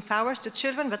shifting powers to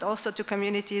children, but also to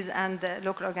communities and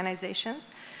local organizations.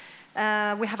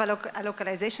 We have a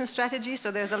localization strategy,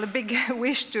 so there's a big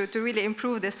wish to really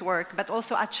improve this work, but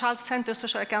also a child-centered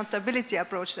social accountability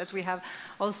approach that we have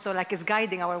also is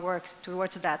guiding our work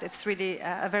towards that. It's really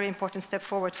a very important step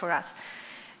forward for us.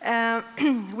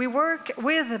 We work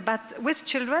with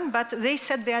children, but they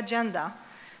set the agenda.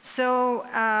 So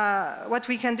what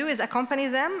we can do is accompany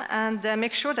them and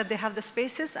make sure that they have the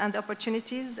spaces and the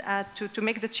opportunities to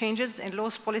make the changes in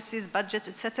laws, policies, budgets,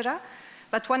 etc.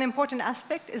 But one important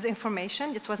aspect is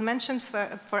information. It was mentioned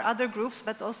for other groups,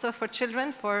 but also for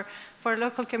children, for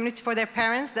local community, for their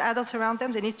parents, the adults around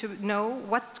them. They need to know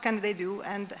what can they do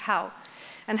and how.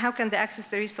 And how can they access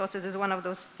the resources is one of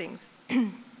those things.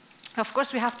 Of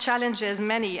course, we have challenges,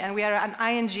 many, and we are an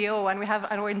INGO, and we have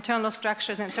our internal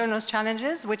structures, internal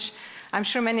challenges, which I'm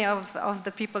sure many of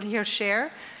the people here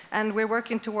share. And we're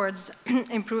working towards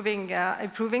improving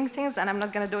things, and I'm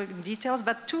not going to do it in details,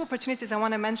 but two opportunities I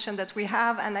want to mention that we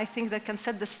have, and I think that can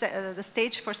set the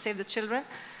stage for Save the Children,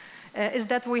 is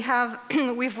that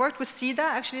we've worked with Sida,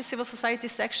 actually civil society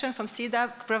section from Sida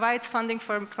provides funding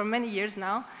for many years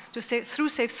now through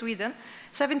Save Sweden.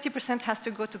 70% has to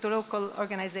go to the local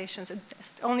organizations.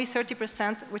 Only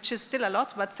 30%, which is still a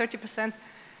lot, but 30%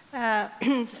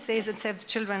 stays in Save the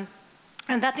Children.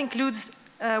 And that includes,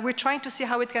 we're trying to see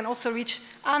how it can also reach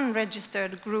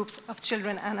unregistered groups of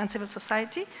children and civil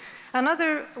society.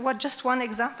 Another, just one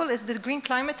example is the Green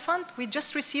Climate Fund. We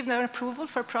just received an approval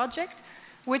for a project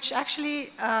which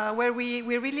actually, where we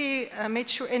really made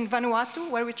sure in Vanuatu,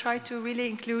 where we try to really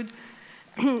include,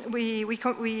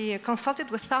 we consulted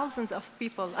with thousands of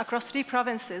people across 3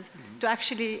 provinces to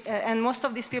actually, and most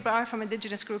of these people are from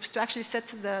indigenous groups, to actually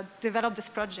develop this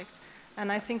project.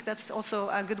 And I think that's also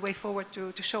a good way forward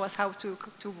to show us how to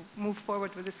move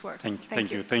forward with this work.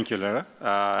 Thank you, Lara.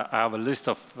 I have a list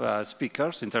of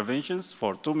speakers, interventions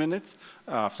for 2 minutes.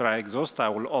 After I exhaust, I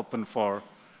will open for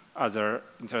other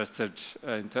interested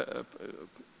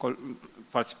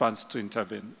participants to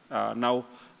intervene. Now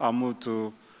I'll move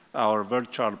to our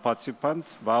virtual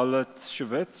participant, Violet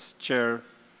Chouvet, Chair,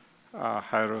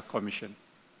 Higher Commission.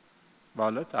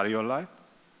 Violet, are you online?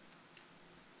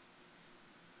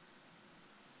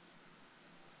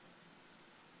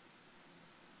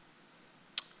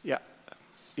 Yeah,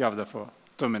 you have the floor.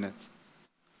 2 minutes.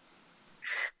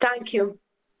 Thank you.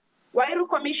 Wairu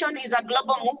Commission is a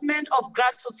global movement of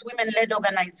grassroots women-led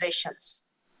organizations.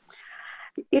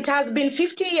 It has been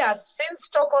 50 years since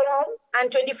Stockholm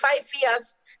and 25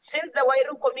 years since the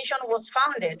Wairu Commission was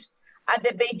founded at the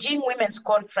Beijing Women's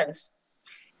Conference.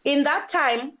 In that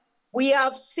time, we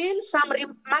have seen some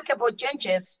remarkable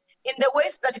changes in the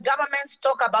ways that governments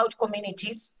talk about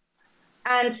communities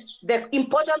and the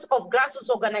importance of grassroots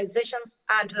organizations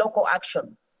and local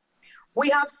action. We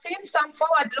have seen some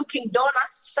forward-looking donors,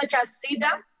 such as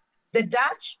Sida, the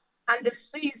Dutch, and the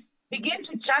Swiss, begin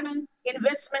to channel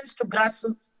investments to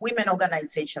grassroots women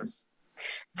organizations.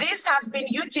 This has been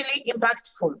hugely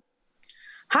impactful.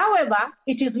 However,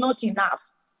 it is not enough.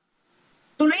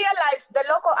 To realize the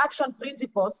local action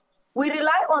principles, we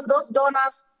rely on those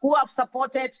donors who have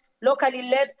supported locally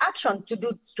led action to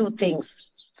do 2 things.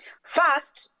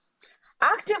 First,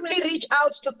 actively reach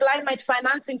out to climate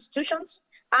finance institutions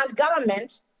and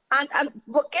government and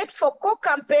advocate for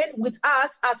co-campaign with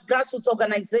us as grassroots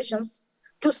organizations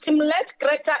to stimulate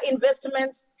greater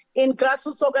investments in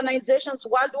grassroots organizations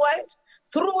worldwide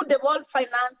through devolved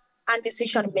finance and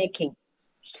decision-making.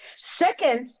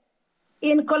 Second,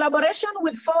 in collaboration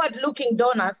with forward-looking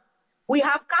donors, we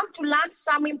have come to learn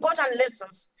some important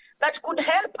lessons that could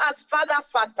help us further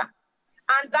faster.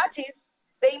 And that is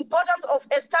the importance of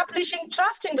establishing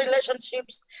trusting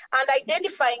relationships and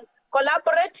identifying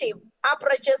collaborative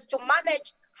approaches to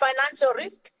manage financial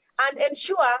risk and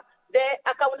ensure the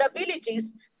accountabilities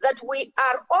that we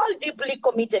are all deeply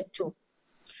committed to.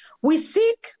 We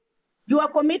seek your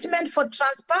commitment for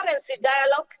transparency,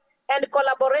 dialogue, and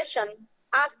collaboration,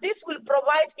 as this will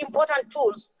provide important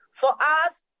tools for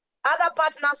us, other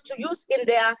partners to use in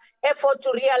their effort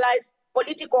to realize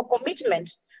political commitment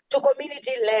to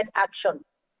community-led action.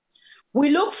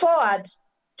 We look forward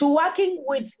to working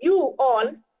with you all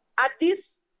at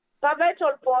this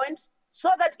pivotal point so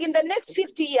that in the next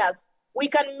 50 years, we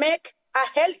can make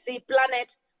a healthy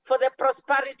planet for the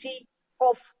prosperity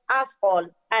of us all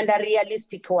and a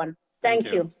realistic one.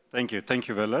 Thank you. Thank you. Thank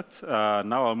you, Violet.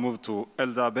 Now I'll move to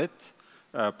Elizabeth,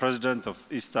 President of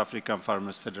East African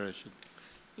Farmers Federation.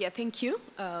 Yeah, thank you.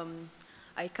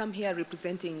 I come here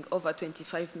representing over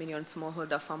 25 million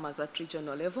smallholder farmers at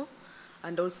regional level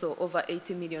and also over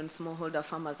 80 million smallholder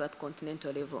farmers at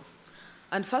continental level.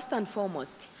 And first and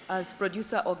foremost, as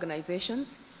producer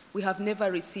organizations, we have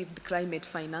never received climate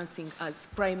financing as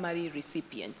primary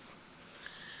recipients.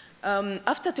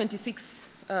 After 26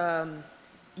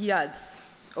 years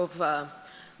of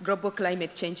global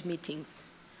climate change meetings,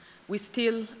 we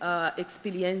still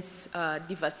experience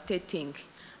devastating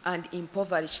and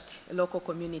impoverished local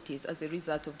communities as a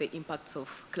result of the impacts of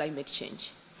climate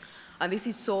change. And this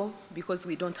is so because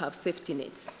we don't have safety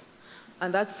nets.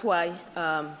 And that's why,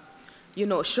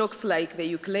 shocks like the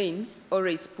Ukraine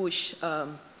always push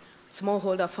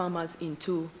smallholder farmers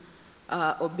into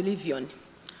oblivion.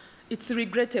 It's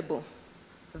regrettable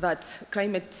that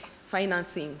climate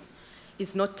financing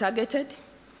is not targeted,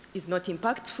 is not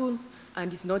impactful,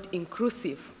 and is not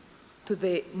inclusive to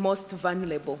the most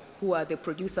vulnerable, who are the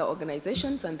producer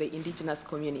organizations and the indigenous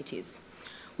communities.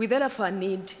 We therefore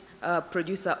need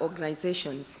producer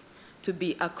organizations to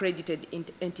be accredited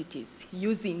entities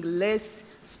using less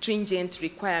stringent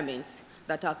requirements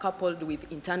that are coupled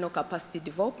with internal capacity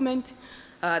development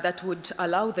that would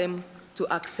allow them to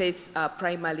access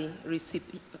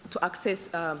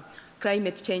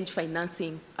climate change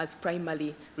financing as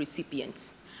primary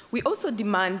recipients. We also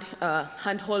demand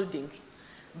hand-holding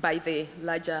by the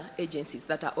larger agencies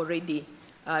that are already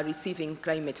receiving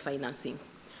climate financing.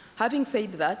 Having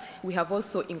said that, we have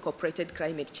also incorporated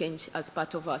climate change as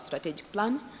part of our strategic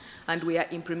plan, and we are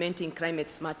implementing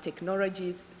climate-smart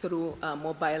technologies through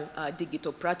mobile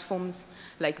digital platforms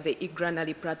like the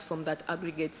eGranary platform that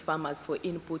aggregates farmers for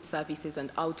input services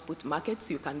and output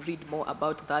markets. You can read more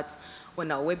about that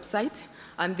on our website.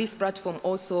 And this platform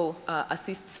also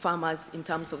assists farmers in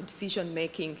terms of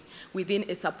decision-making within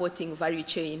a supporting value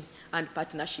chain and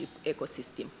partnership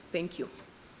ecosystem. Thank you.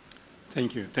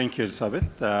 Thank you. Thank you, Elizabeth.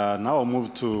 Now I'll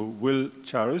move to Will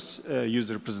Charus,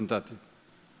 user representative.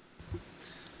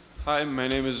 Hi, my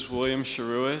name is William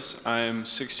Charuis. I'm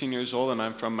 16 years old and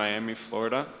I'm from Miami,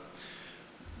 Florida.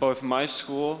 Both my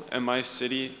school and my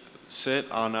city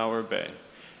sit on our bay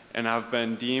and have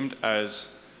been deemed as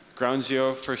ground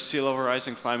zero for sea level rise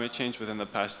and climate change within the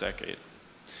past decade.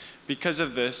 Because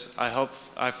of this,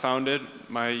 I founded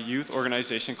my youth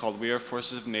organization called We Are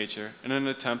Forces of Nature in an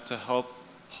attempt to help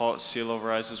halt sea level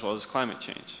rise as well as climate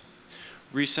change.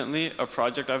 Recently, a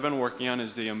project I've been working on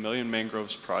is the A Million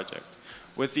Mangroves Project,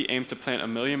 with the aim to plant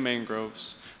 1 million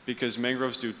mangroves because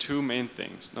mangroves do two main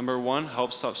things. Number one,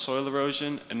 help stop soil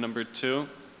erosion, and number two,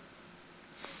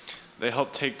 they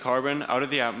help take carbon out of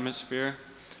the atmosphere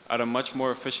at a much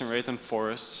more efficient rate than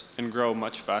forests and grow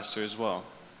much faster as well.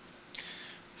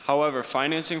 However,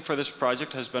 financing for this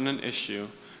project has been an issue.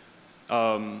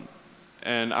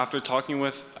 And after talking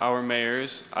with our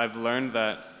mayors, I've learned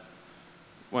that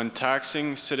when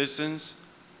taxing citizens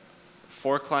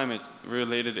for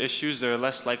climate-related issues, they're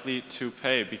less likely to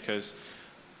pay because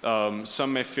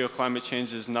some may feel climate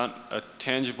change is not a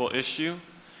tangible issue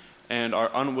and are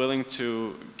unwilling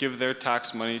to give their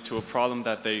tax money to a problem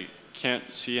that they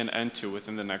can't see an end to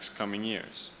within the next coming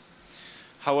years.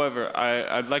 However,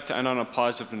 I'd like to end on a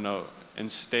positive note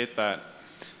and state that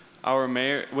our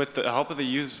mayor, with the help of the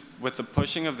youth, with the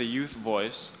pushing of the youth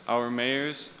voice, our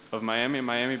mayors of Miami and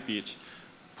Miami Beach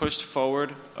pushed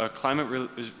forward a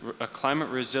climate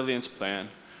resilience plan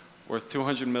worth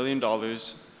 $200 million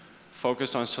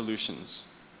focused on solutions.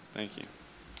 Thank you.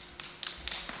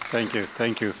 Thank you.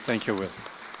 Thank you. Thank you, Will.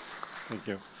 Thank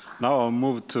you. Now I'll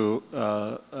move to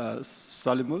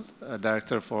Salimul,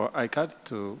 Director for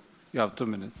IIED. You have 2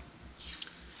 minutes.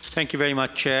 Thank you very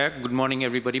much, Chair. Good morning,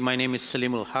 everybody. My name is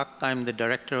Salimul Haq. I'm the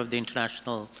Director of the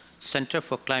International Center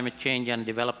for Climate Change and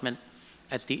Development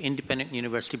at the Independent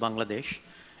University Bangladesh.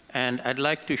 And I'd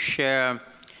like to share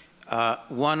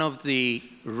one of the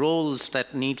roles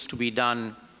that needs to be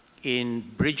done in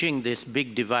bridging this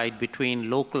big divide between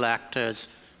local actors,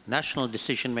 national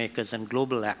decision makers, and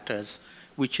global actors,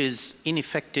 which is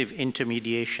ineffective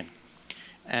intermediation.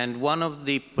 And one of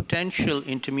the potential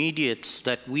intermediates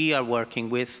that we are working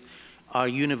with are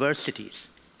universities.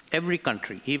 Every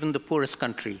country, even the poorest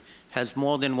country, has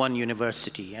more than one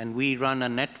university, and we run a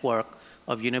network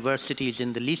of universities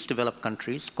in the least developed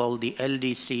countries called the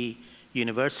LDC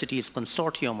Universities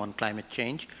Consortium on Climate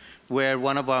Change, where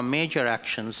one of our major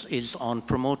actions is on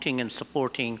promoting and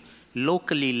supporting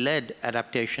locally led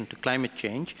adaptation to climate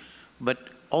change, but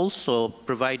also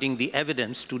providing the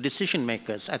evidence to decision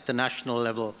makers at the national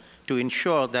level to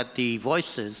ensure that the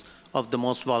voices of the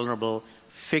most vulnerable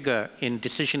figure in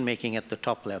decision making at the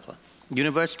top level.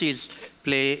 Universities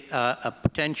play a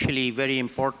potentially very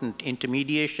important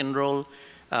intermediation role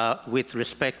with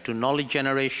respect to knowledge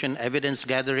generation, evidence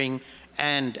gathering,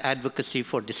 and advocacy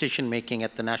for decision making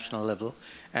at the national level.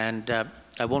 And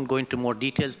I won't go into more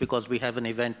details because we have an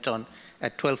event on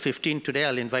at 12:15 today.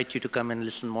 I'll invite you to come and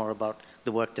listen more about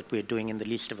the work that we're doing in the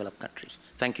least developed countries.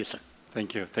 Thank you, sir.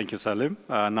 Thank you, Salim.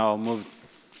 Now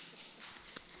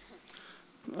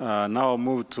I'll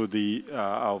move to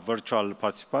our virtual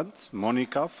participants.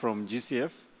 Monica from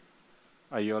GCF,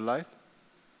 are you online?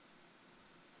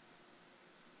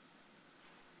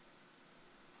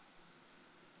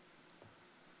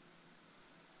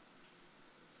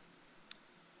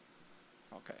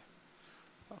 Okay.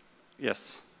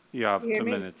 Yes, you have 2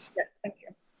 minutes. Yeah, thank you.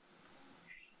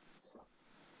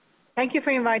 Thank you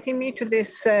for inviting me to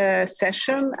this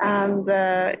session, and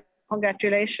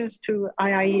congratulations to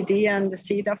IIED and the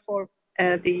Sida for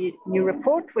the new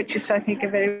report, which is, I think, a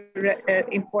very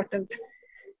important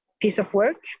piece of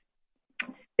work.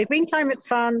 The Green Climate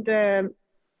Fund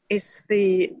is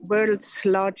the world's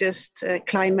largest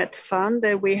climate fund.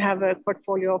 We have a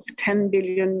portfolio of $10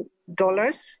 billion,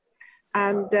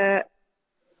 and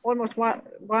almost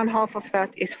one half of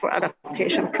that is for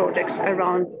adaptation projects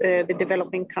around the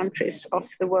developing countries of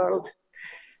the world.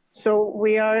 So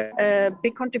we are a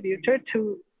big contributor to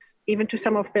even to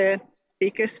some of the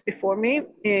speakers before me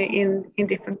in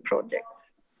different projects.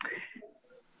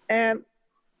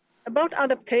 About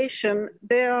adaptation,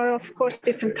 there are of course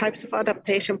different types of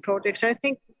adaptation projects. I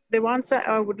think the ones that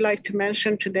I would like to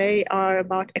mention today are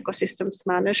about ecosystems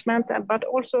management, but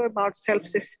also about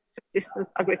self-subsistence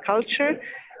agriculture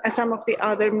and some of the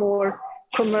other more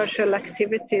commercial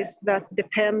activities that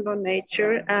depend on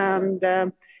nature and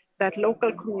that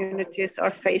local communities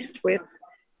are faced with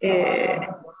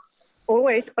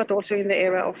always, but also in the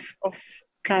era of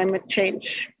climate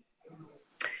change.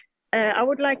 I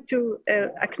would like to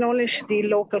acknowledge the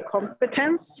local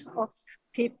competence of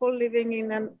people living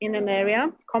in an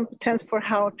area, competence for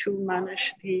how to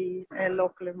manage the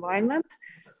local environment,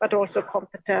 but also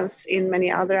competence in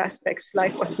many other aspects,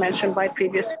 like was mentioned by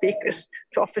previous speakers,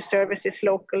 to offer services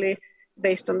locally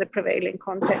based on the prevailing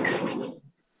context.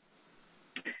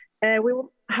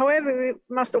 However, we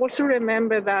must also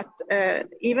remember that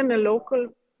even a local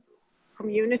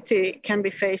community can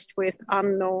be faced with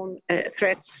unknown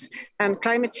threats, and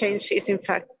climate change is in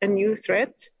fact a new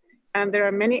threat. And there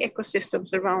are many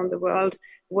ecosystems around the world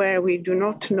where we do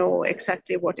not know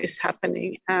exactly what is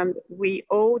happening. And we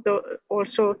owe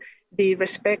also the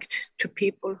respect to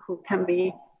people who can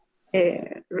be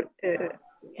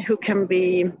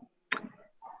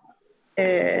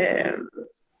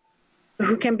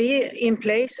in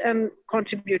place and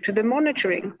contribute to the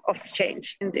monitoring of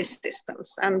change in these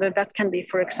systems. And that can be,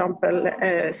 for example,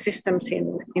 systems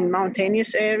in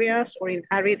mountainous areas or in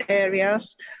arid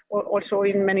areas, or also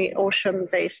in many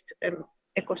ocean-based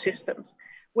ecosystems,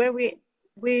 where we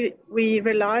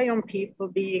rely on people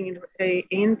being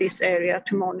in this area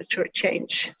to monitor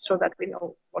change so that we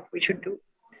know what we should do.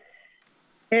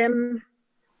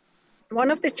 One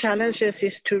of the challenges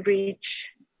is to reach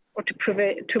or to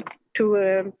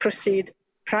proceed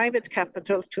private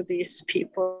capital to these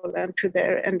people and to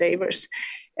their endeavors.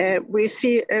 We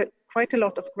see quite a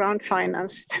lot of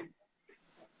grant-financed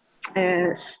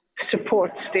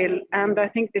support still, and I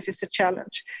think this is a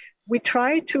challenge. We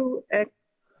try to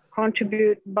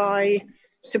contribute by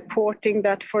supporting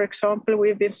that. For example,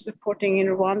 we've been supporting in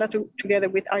Rwanda together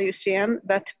with IUCN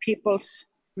that people's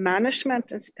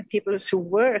management and people's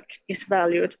work is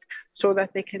valued so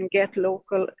that they can get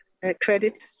local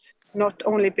credits, not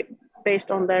only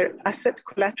based on their asset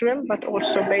collateral, but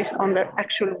also based on their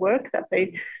actual work, that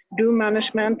they do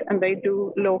management and they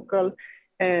do local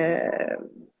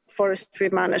forestry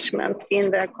management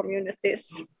in their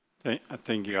communities. I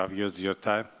think you have used your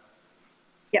time.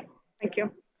 Thank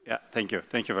you. Yeah, thank you.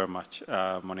 Thank you very much,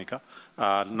 Monica.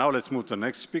 Now let's move to the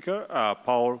next speaker,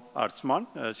 Paul Artsman,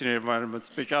 Senior Environment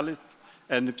Specialist,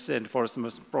 NIPS and Forest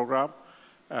Investment Program,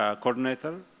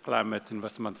 Coordinator, Climate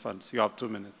Investment Funds. You have 2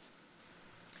 minutes.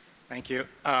 Thank you.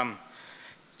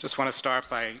 Just want to start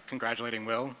by congratulating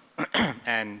Will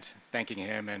and thanking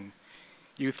him and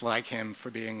youth like him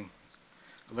for being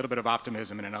a little bit of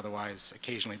optimism in an otherwise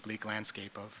occasionally bleak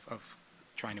landscape of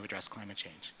trying to address climate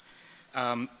change.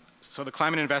 So the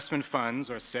Climate Investment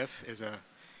Funds, or CIF, is a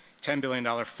 $10 billion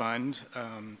fund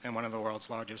and one of the world's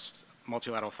largest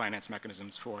multilateral finance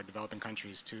mechanisms for developing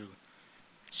countries to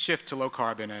shift to low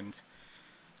carbon and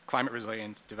climate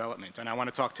resilient development. And I want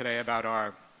to talk today about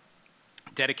our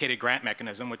dedicated grant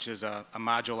mechanism, which is a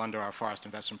module under our forest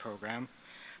investment program,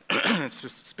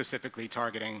 specifically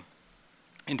targeting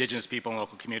indigenous people and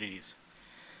local communities.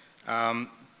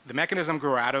 The mechanism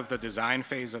grew out of the design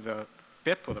phase of the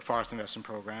FIP, or the Forest Investment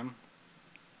Program,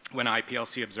 when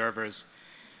IPLC observers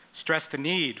stressed the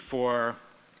need for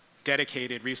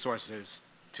dedicated resources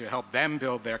to help them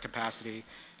build their capacity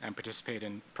and participate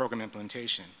in program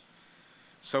implementation.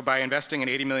 So by investing in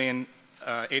 $80 million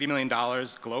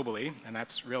globally, and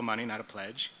that's real money, not a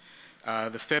pledge,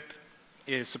 the FIP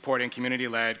is supporting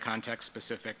community-led,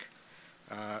 context-specific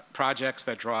projects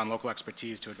that draw on local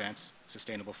expertise to advance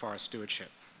sustainable forest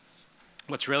stewardship.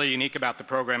 What's really unique about the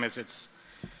program is its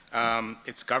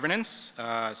governance.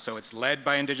 So it's led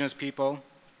by indigenous people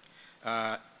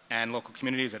and local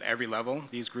communities at every level.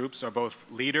 These groups are both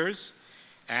leaders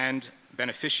and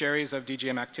beneficiaries of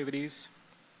DGM activities,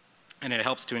 and it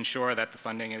helps to ensure that the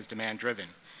funding is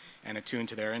demand-driven and attuned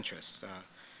to their interests.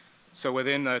 So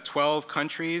within the 12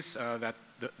 countries that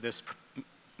this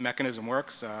mechanism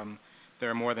works, there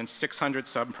are more than 600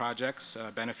 sub-projects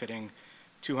benefiting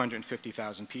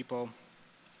 250,000 people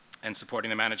and supporting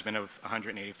the management of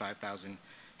 185,000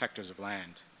 hectares of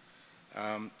land.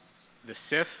 The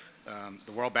CIF,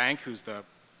 the World Bank, who's the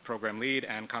program lead,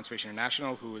 and Conservation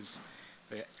International, who is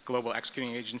the global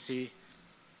executing agency,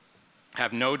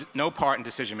 have no part in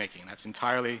decision-making. That's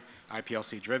entirely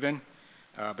IPLC driven,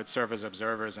 but serve as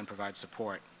observers and provide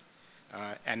support.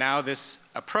 And now this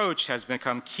approach has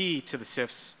become key to the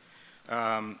CIF's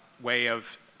way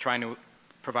of trying to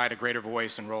provide a greater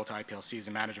voice and role to IPLCs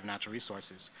and management of natural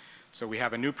resources. So we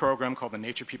have a new program called the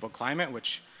Nature, People, Climate,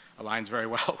 which aligns very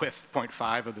well with point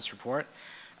 5 of this report.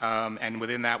 And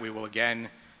within that, we will again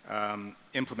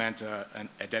implement a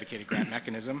dedicated grant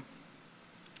mechanism.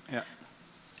 Yeah.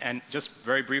 And just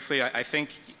very briefly, I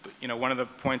think one of the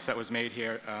points that was made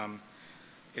here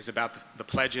is about the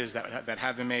pledges that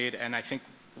have been made. And I think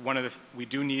we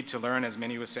do need to learn, as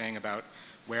Minnie was saying, about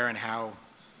where and how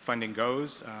funding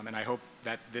goes. And I hope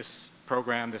that this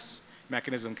program, this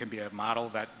mechanism, can be a model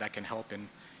that can help in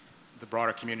the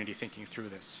broader community thinking through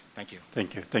this. Thank you.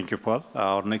 Thank you. Thank you, Paul.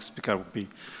 Our next speaker will be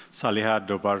Saliha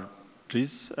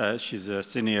Dobardiz. She's a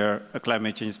senior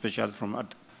climate change specialist from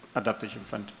Adaptation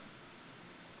Fund.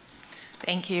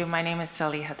 Thank you. My name is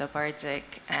Saliha Dobardiz,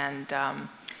 and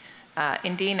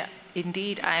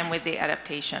indeed, I am with the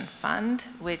Adaptation Fund,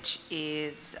 which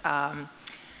is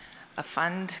a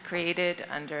fund created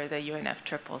under the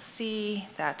UNFCCC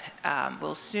that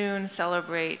will soon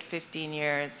celebrate 15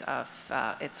 years of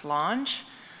its launch.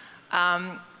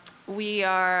 We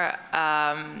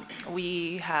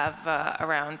have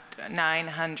around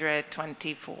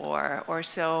 $924 or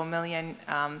so million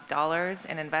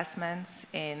in investments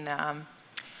in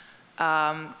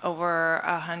over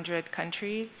 100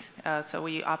 countries. So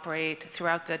we operate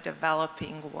throughout the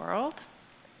developing world,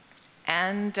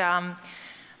 and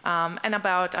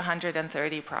about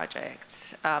 130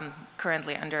 projects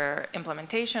currently under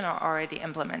implementation or already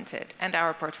implemented, and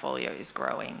our portfolio is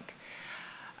growing.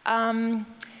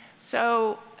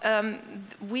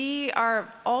 We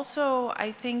are also,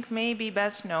 I think, maybe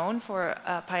best known for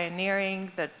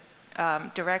pioneering the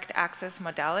direct access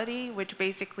modality, which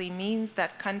basically means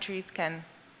that countries can,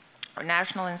 or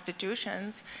national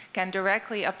institutions, can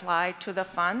directly apply to the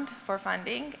fund for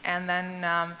funding, and then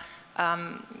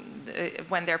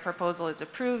when their proposal is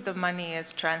approved, the money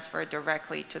is transferred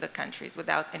directly to the countries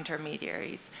without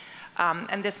intermediaries.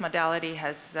 And this modality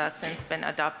has since been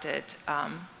adopted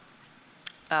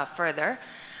further.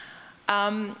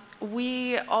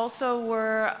 We also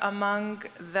were among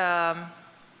the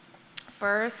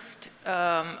first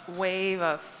wave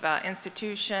of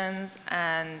institutions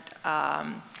and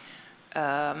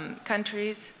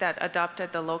countries that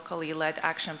adopted the locally led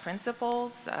action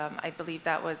principles. I believe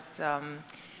that was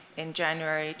in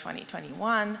January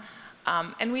 2021.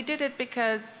 And we did it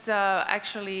because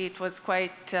actually it was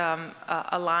quite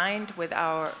aligned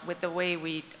with the way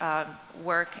we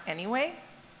work anyway.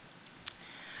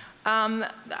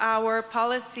 Our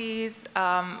policies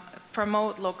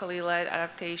promote locally led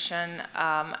adaptation,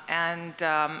 and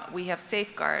we have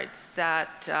safeguards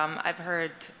that I've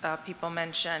heard people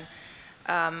mention.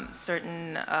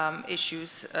 Certain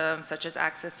issues such as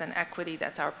access and equity,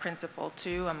 that's our principle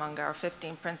 2 among our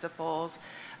 15 principles.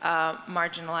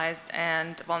 Marginalized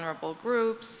and vulnerable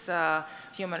groups,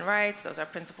 human rights, those are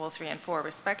principle 3 and 4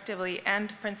 respectively,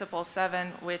 and principle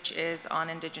 7, which is on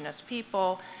Indigenous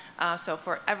people. So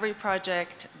for every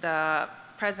project, the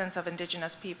presence of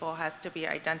Indigenous people has to be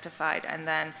identified, and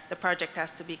then the project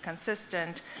has to be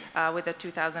consistent with the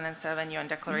 2007 UN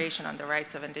Declaration on the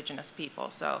Rights of Indigenous People.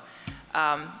 So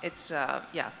it's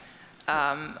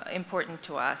important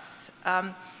to us.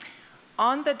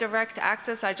 On the direct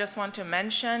access, I just want to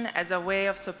mention, as a way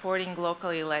of supporting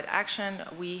locally led action,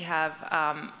 we have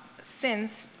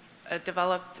since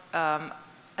developed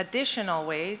additional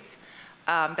ways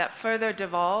that further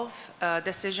devolve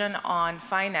decision on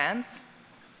finance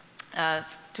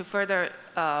to further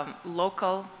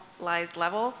localized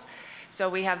levels. So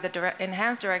we have the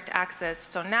enhanced direct access.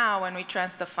 So now when we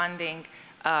transfer funding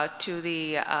to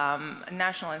the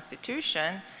national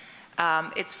institution,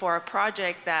 it's for a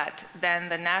project that then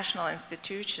the national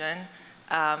institution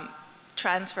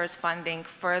transfers funding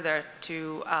further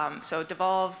to, so it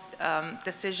devolves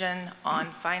decision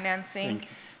on financing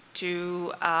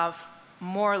to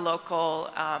more local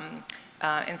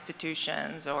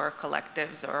institutions or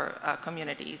collectives or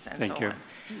communities and so on.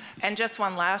 And just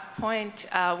one last point,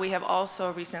 we have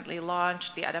also recently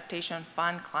launched the Adaptation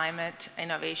Fund Climate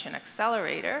Innovation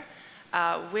Accelerator,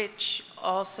 which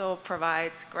also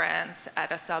provides grants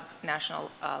at a sub-national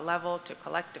level to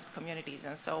collectives, communities,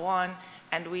 and so on.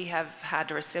 And we have had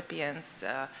recipients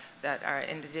that are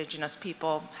Indigenous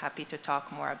people. Happy to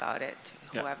talk more about it,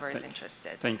 whoever is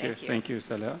interested. Thank you,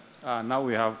 Celia. Now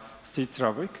we have Steve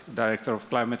Travik, Director of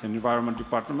Climate and Environment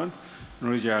Department,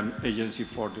 Norwegian Agency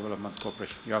for Development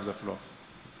Cooperation. You have the floor.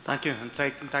 Thank you, and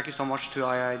thank you so much to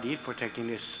IIED for taking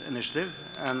this initiative,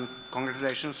 and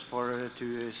congratulations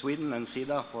to Sweden and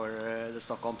Sida for the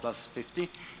Stockholm Plus 50.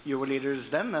 You were leaders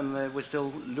then, and we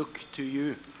still look to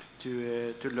you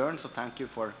to learn, so thank you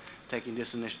for taking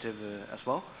this initiative as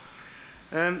well.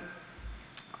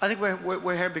 I think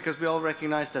we're here because we all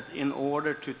recognize that in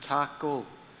order to tackle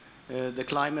the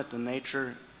climate and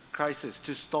nature crisis,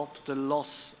 to stop the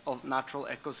loss of natural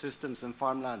ecosystems and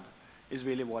farmland, is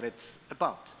really what it's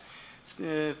about.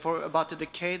 For about a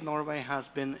decade, Norway has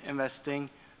been investing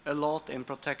a lot in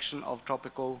protection of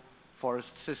tropical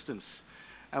forest systems.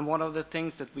 And one of the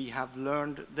things that we have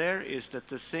learned there is that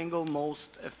the single most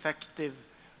effective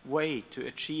way to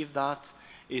achieve that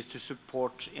is to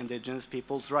support Indigenous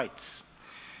people's rights.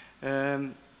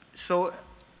 So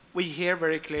we hear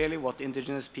very clearly what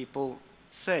Indigenous people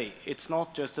say. It's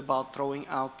not just about throwing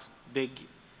out big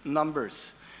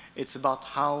numbers. It's about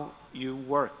how you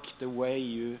work, the way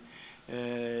you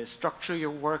structure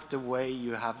your work, the way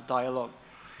you have dialogue.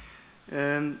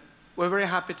 We're very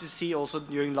happy to see also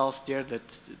during last year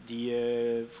that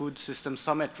the Food System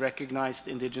Summit recognized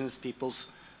Indigenous people's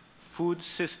food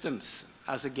systems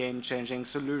as a game-changing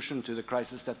solution to the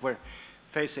crisis that we're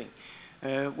facing.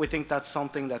 We think that's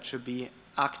something that should be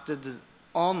acted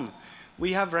on.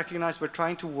 We have recognized we're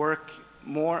trying to work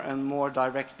more and more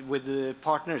direct with the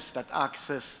partners that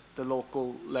access the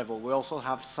local level. We also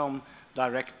have some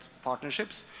direct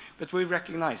partnerships, but we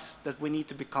recognize that we need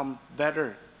to become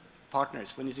better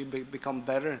partners. We need to become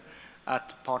better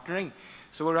at partnering.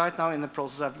 So we're right now in the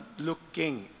process of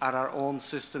looking at our own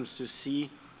systems to see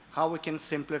how we can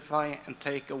simplify and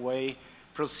take away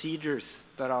procedures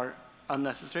that are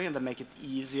unnecessary and that make it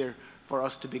easier for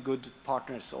us to be good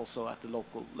partners also at the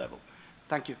local level.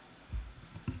 Thank you.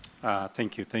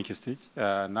 Thank you, Steve.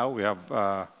 Now we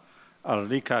have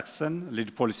Ulrika Axen,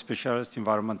 Lead Policy Specialist,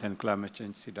 Environment and Climate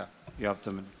Change, Sida. You have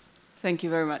 2 minutes. Thank you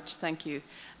very much. Thank you.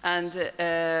 And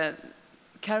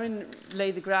Karen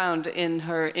laid the ground in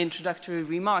her introductory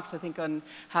remarks, I think, on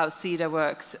how Sida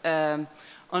works on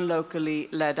locally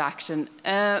led action.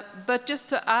 But just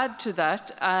to add to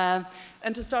that,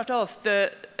 and to start off,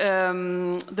 the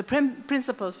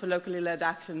principles for locally led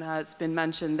action has been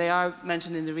mentioned. They are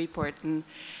mentioned in the report and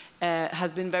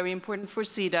has been very important for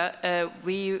Sida.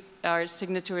 We are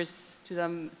signatories to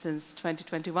them since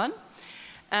 2021.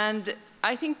 And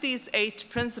I think these 8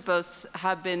 principles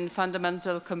have been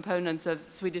fundamental components of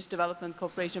Swedish development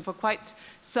cooperation for quite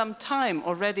some time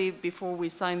already before we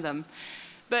signed them.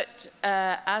 But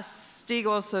as Stig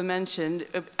also mentioned,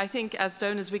 I think as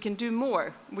donors we can do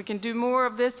more. We can do more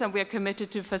of this, and we are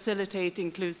committed to facilitate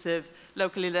inclusive,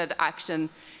 locally led action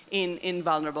in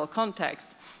vulnerable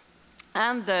contexts.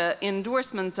 And the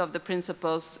endorsement of the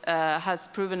principles has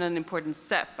proven an important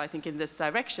step, I think, in this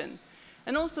direction.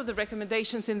 And also the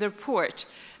recommendations in the report.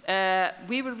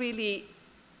 We will really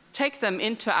take them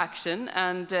into action,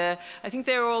 and I think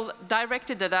they're all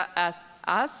directed at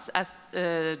us as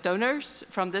donors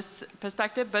from this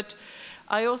perspective, but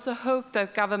I also hope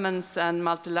that governments and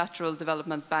multilateral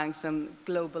development banks and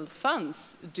global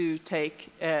funds do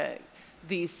take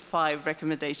these 5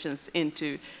 recommendations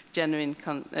into genuine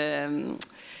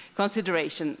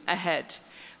consideration ahead.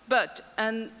 But,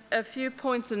 and a few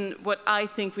points on what I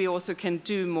think we also can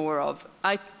do more of.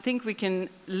 I think we can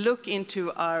look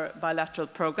into our bilateral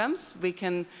programs. We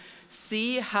can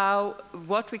see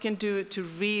what we can do to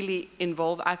really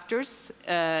involve actors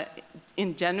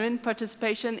in genuine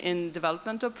participation in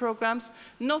developmental programs,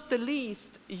 not the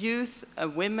least youth,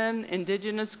 women,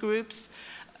 indigenous groups,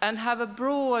 and have a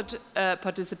broad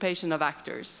participation of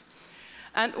actors.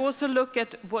 And also look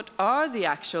at what are the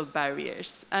actual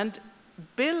barriers and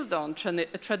build on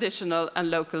traditional and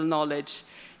local knowledge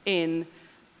in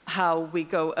how we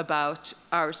go about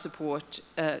our support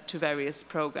to various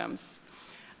programs.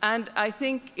 And I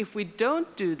think if we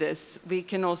don't do this, we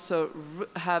can also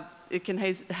have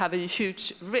a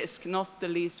huge risk, not the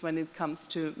least when it comes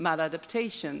to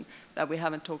maladaptation that we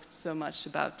haven't talked so much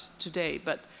about today,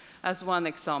 but as one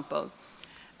example.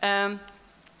 And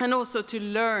also to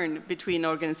learn between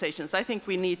organizations. I think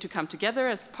we need to come together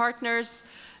as partners,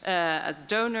 as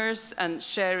donors, and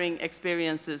sharing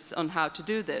experiences on how to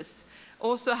do this.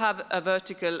 Also have a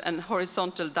vertical and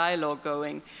horizontal dialogue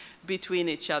going between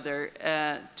each other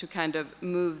to kind of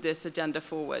move this agenda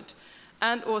forward.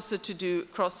 And also to do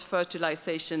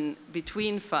cross-fertilization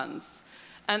between funds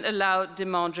and allow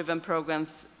demand-driven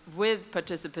programs with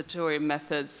participatory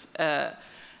methods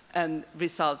and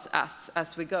results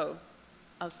as we go.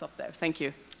 I'll stop there. Thank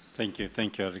you. Thank you,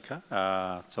 Erika.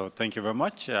 So thank you very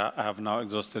much. I have now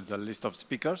exhausted the list of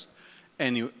speakers.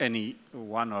 Any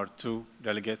 1 or 2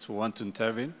 delegates who want to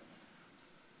intervene?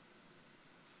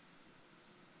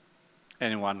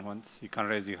 Anyone wants? You can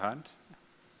raise your hand.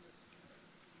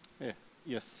 Yeah.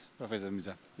 Yes, Professor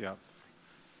Mizan, you have the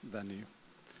floor. Then you.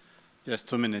 Just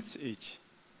 2 minutes each.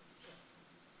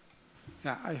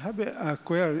 Yeah, I have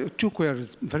two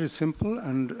queries, very simple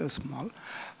and small.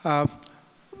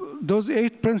 Those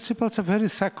 8 principles are very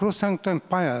sacrosanct and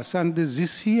pious, and the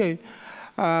GCF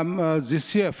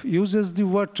uses the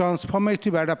word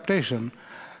transformative adaptation.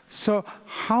 So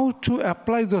how to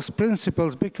apply those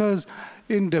principles? Because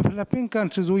in developing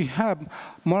countries, we have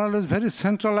more or less very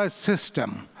centralized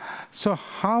system. So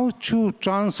how to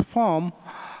transform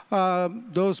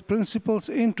those principles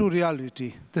into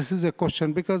reality? This is a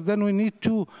question, because then we need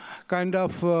to kind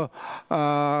of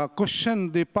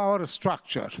question the power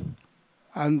structure.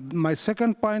 And my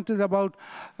second point is about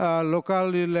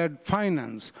locally led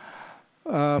finance.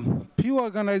 Few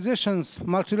organizations,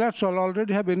 multilateral,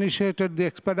 already have initiated the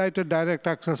expedited direct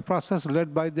access process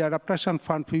led by the Adaptation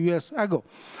Fund a few years ago.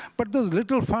 But those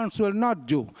little funds will not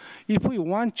do. If we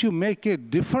want to make a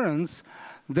difference,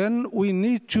 then we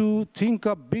need to think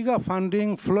of bigger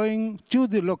funding flowing to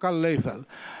the local level.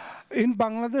 In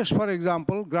Bangladesh, for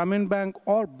example, Grameen Bank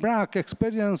or BRAC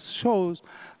experience shows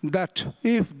that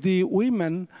if the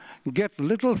women get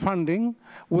little funding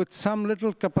with some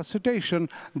little capacitation,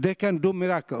 they can do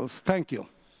miracles. Thank you.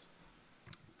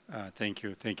 Thank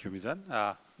you, Mizan.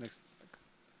 Next.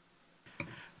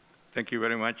 Thank you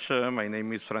very much. My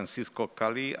name is Francisco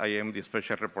Cali. I am the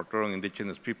Special Rapporteur on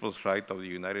Indigenous Peoples' Rights of the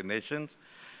United Nations.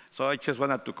 So I just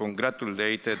wanted to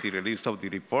congratulate the release of the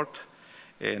report.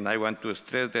 And I want to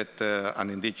stress that an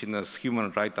indigenous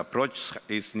human rights approach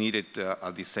is needed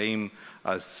the same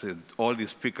as all the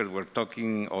speakers were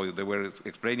talking or they were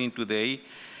explaining today.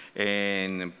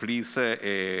 And please,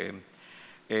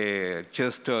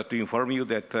 just to inform you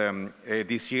that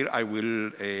this year I will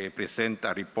present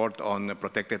a report on a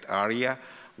protected area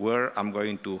where I'm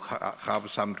going to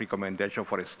have some recommendation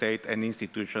for a state and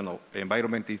institutional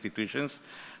environment institutions.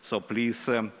 So please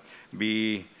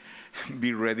be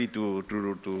ready to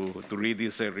read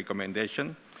this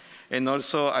recommendation. And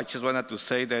also, I just wanted to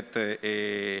say that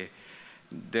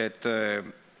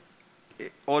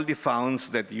all the funds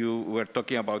that you were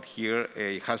talking about here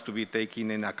has to be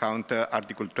taken in account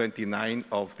Article 29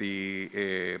 of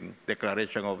the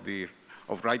Declaration of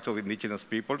Rights of Indigenous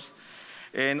Peoples.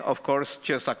 And of course,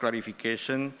 just a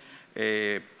clarification,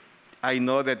 I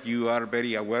know that you are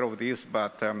very aware of this,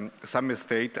 but some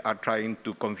states are trying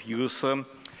to confuse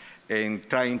and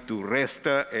trying to wrest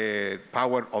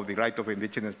power of the right of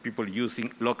indigenous people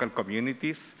using local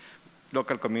communities.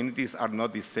 Local communities are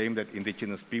not the same as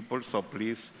indigenous people, so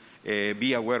please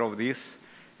be aware of this.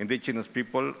 Indigenous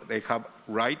people, they have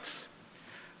rights.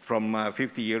 From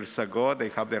 50 years ago, they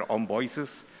have their own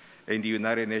voices in the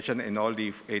United Nations and all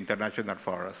the international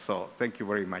forums. So thank you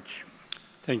very much.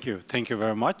 Thank you. Thank you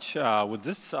very much. With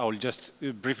this, I will just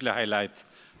briefly highlight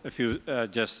a few,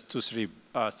 just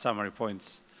 2-3 summary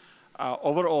points.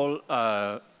 Overall,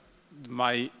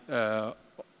 my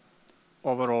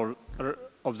overall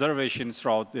observation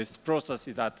throughout this process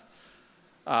is that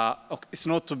it's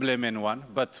not to blame anyone,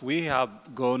 but we have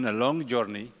gone a long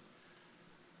journey,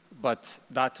 but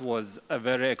that was a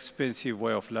very expensive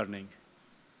way of learning.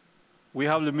 We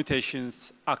have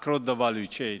limitations across the value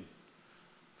chain,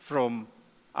 from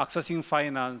accessing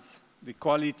finance, the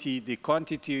quality, the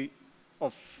quantity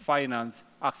of finance,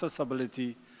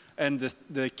 accessibility, and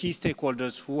the key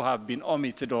stakeholders who have been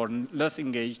omitted or less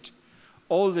engaged.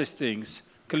 All these things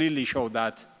clearly show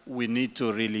that we need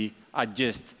to really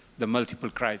adjust the multiple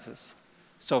crises.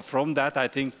 So from that, I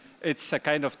think it's a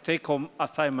kind of take-home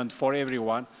assignment for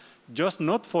everyone, just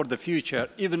not for the future,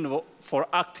 even for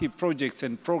active projects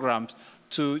and programs,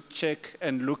 to check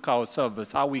and look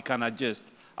ourselves, how we can adjust.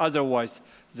 Otherwise,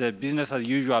 the business as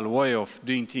usual way of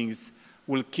doing things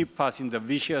will keep us in the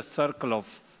vicious circle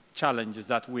of challenges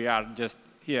that we are just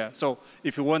here. So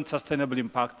if you want sustainable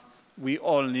impact, we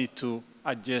all need to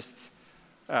adjust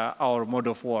our mode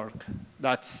of work.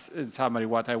 That's in summary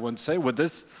what I want to say. With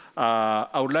this,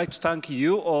 I would like to thank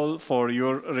you all for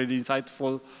your really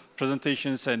insightful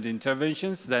presentations and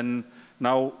interventions. Then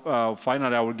now,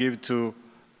 finally, I will give to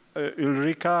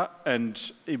Ulrika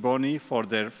and Ebony for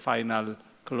their final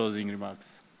closing remarks.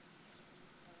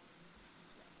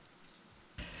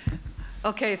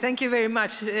 Okay, thank you very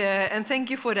much, and thank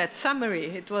you for that summary.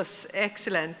 It was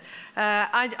excellent.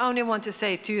 I only want to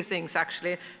say 2 things,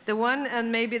 actually. The one,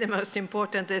 and maybe the most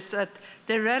important, is that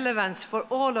the relevance for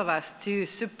all of us to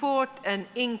support and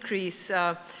increase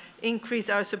our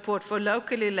support for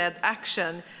locally led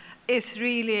action has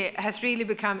really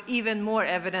become even more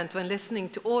evident when listening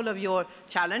to all of your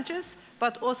challenges,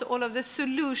 but also all of the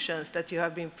solutions that you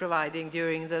have been providing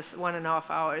during this 1.5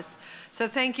 hours. So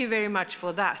thank you very much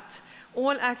for that.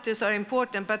 All actors are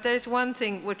important, but there is one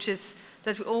thing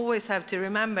that we always have to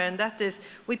remember, and that is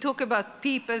we talk about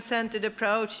people-centered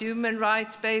approach, human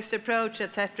rights-based approach,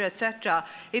 etc., etc.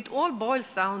 It all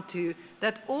boils down to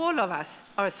that all of us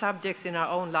are subjects in our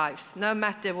own lives, no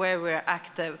matter where we're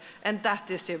active, and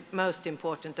that is the most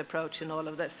important approach in all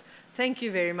of this. Thank you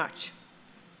very much.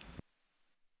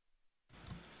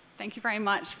 Thank you very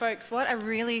much, folks. What a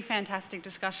really fantastic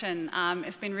discussion.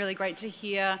 It's been really great to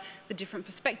hear the different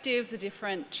perspectives, the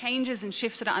different changes and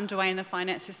shifts that are underway in the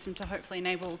finance system to hopefully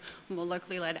enable more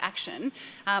locally led action.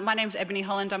 My name's Ebony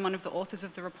Holland. I'm one of the authors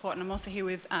of the report, and I'm also here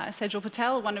with Sejal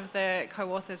Patel, one of the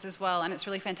co-authors as well, and it's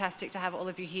really fantastic to have all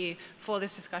of you here for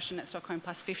this discussion at Stockholm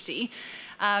Plus 50.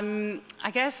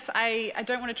 I guess I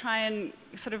don't want to try and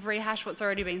sort of rehash what's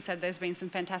already been said. There's been some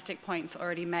fantastic points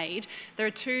already made. There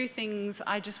are 2 things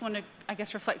I just want to, I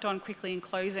guess, reflect on quickly in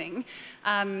closing.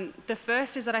 The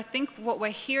first is that I think what we're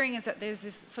hearing is that there's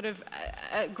this sort of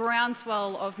a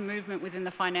groundswell of movement within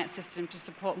the finance system to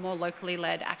support more locally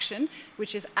led action,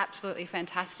 which is absolutely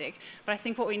fantastic. But I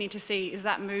think what we need to see is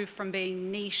that move from being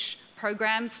niche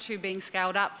programs to being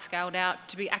scaled up, scaled out,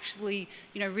 to be actually,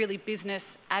 really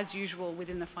business as usual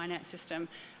within the finance system.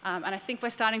 And I think we're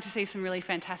starting to see some really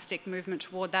fantastic movement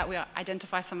toward that. We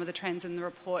identify some of the trends in the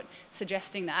report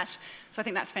suggesting that. So I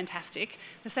think that's fantastic.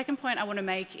 The second point I want to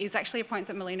make is actually a point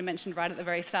that Melina mentioned right at the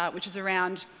very start, which is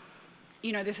around,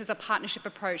 this is a partnership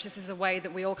approach. This is a way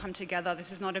that we all come together.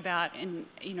 This is not about,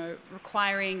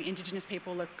 requiring Indigenous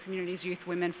people, local communities, youth,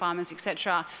 women, farmers,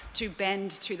 etc., to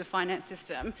bend to the finance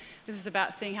system. This is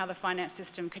about seeing how the finance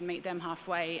system can meet them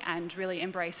halfway and really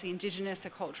embrace the Indigenous,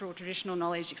 the cultural, traditional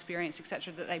knowledge, experience,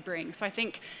 etc., that they bring. So I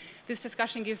think this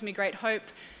discussion gives me great hope.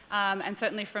 And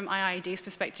certainly from IIED's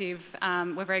perspective,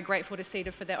 we're very grateful to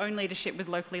Sida for their own leadership with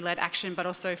locally led action, but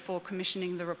also for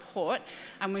commissioning the report.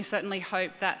 And we certainly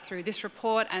hope that through this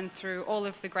report and through all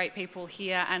of the great people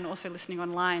here and also listening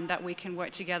online, that we can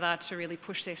work together to really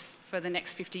push this for the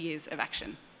next 50 years of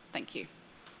action. Thank you.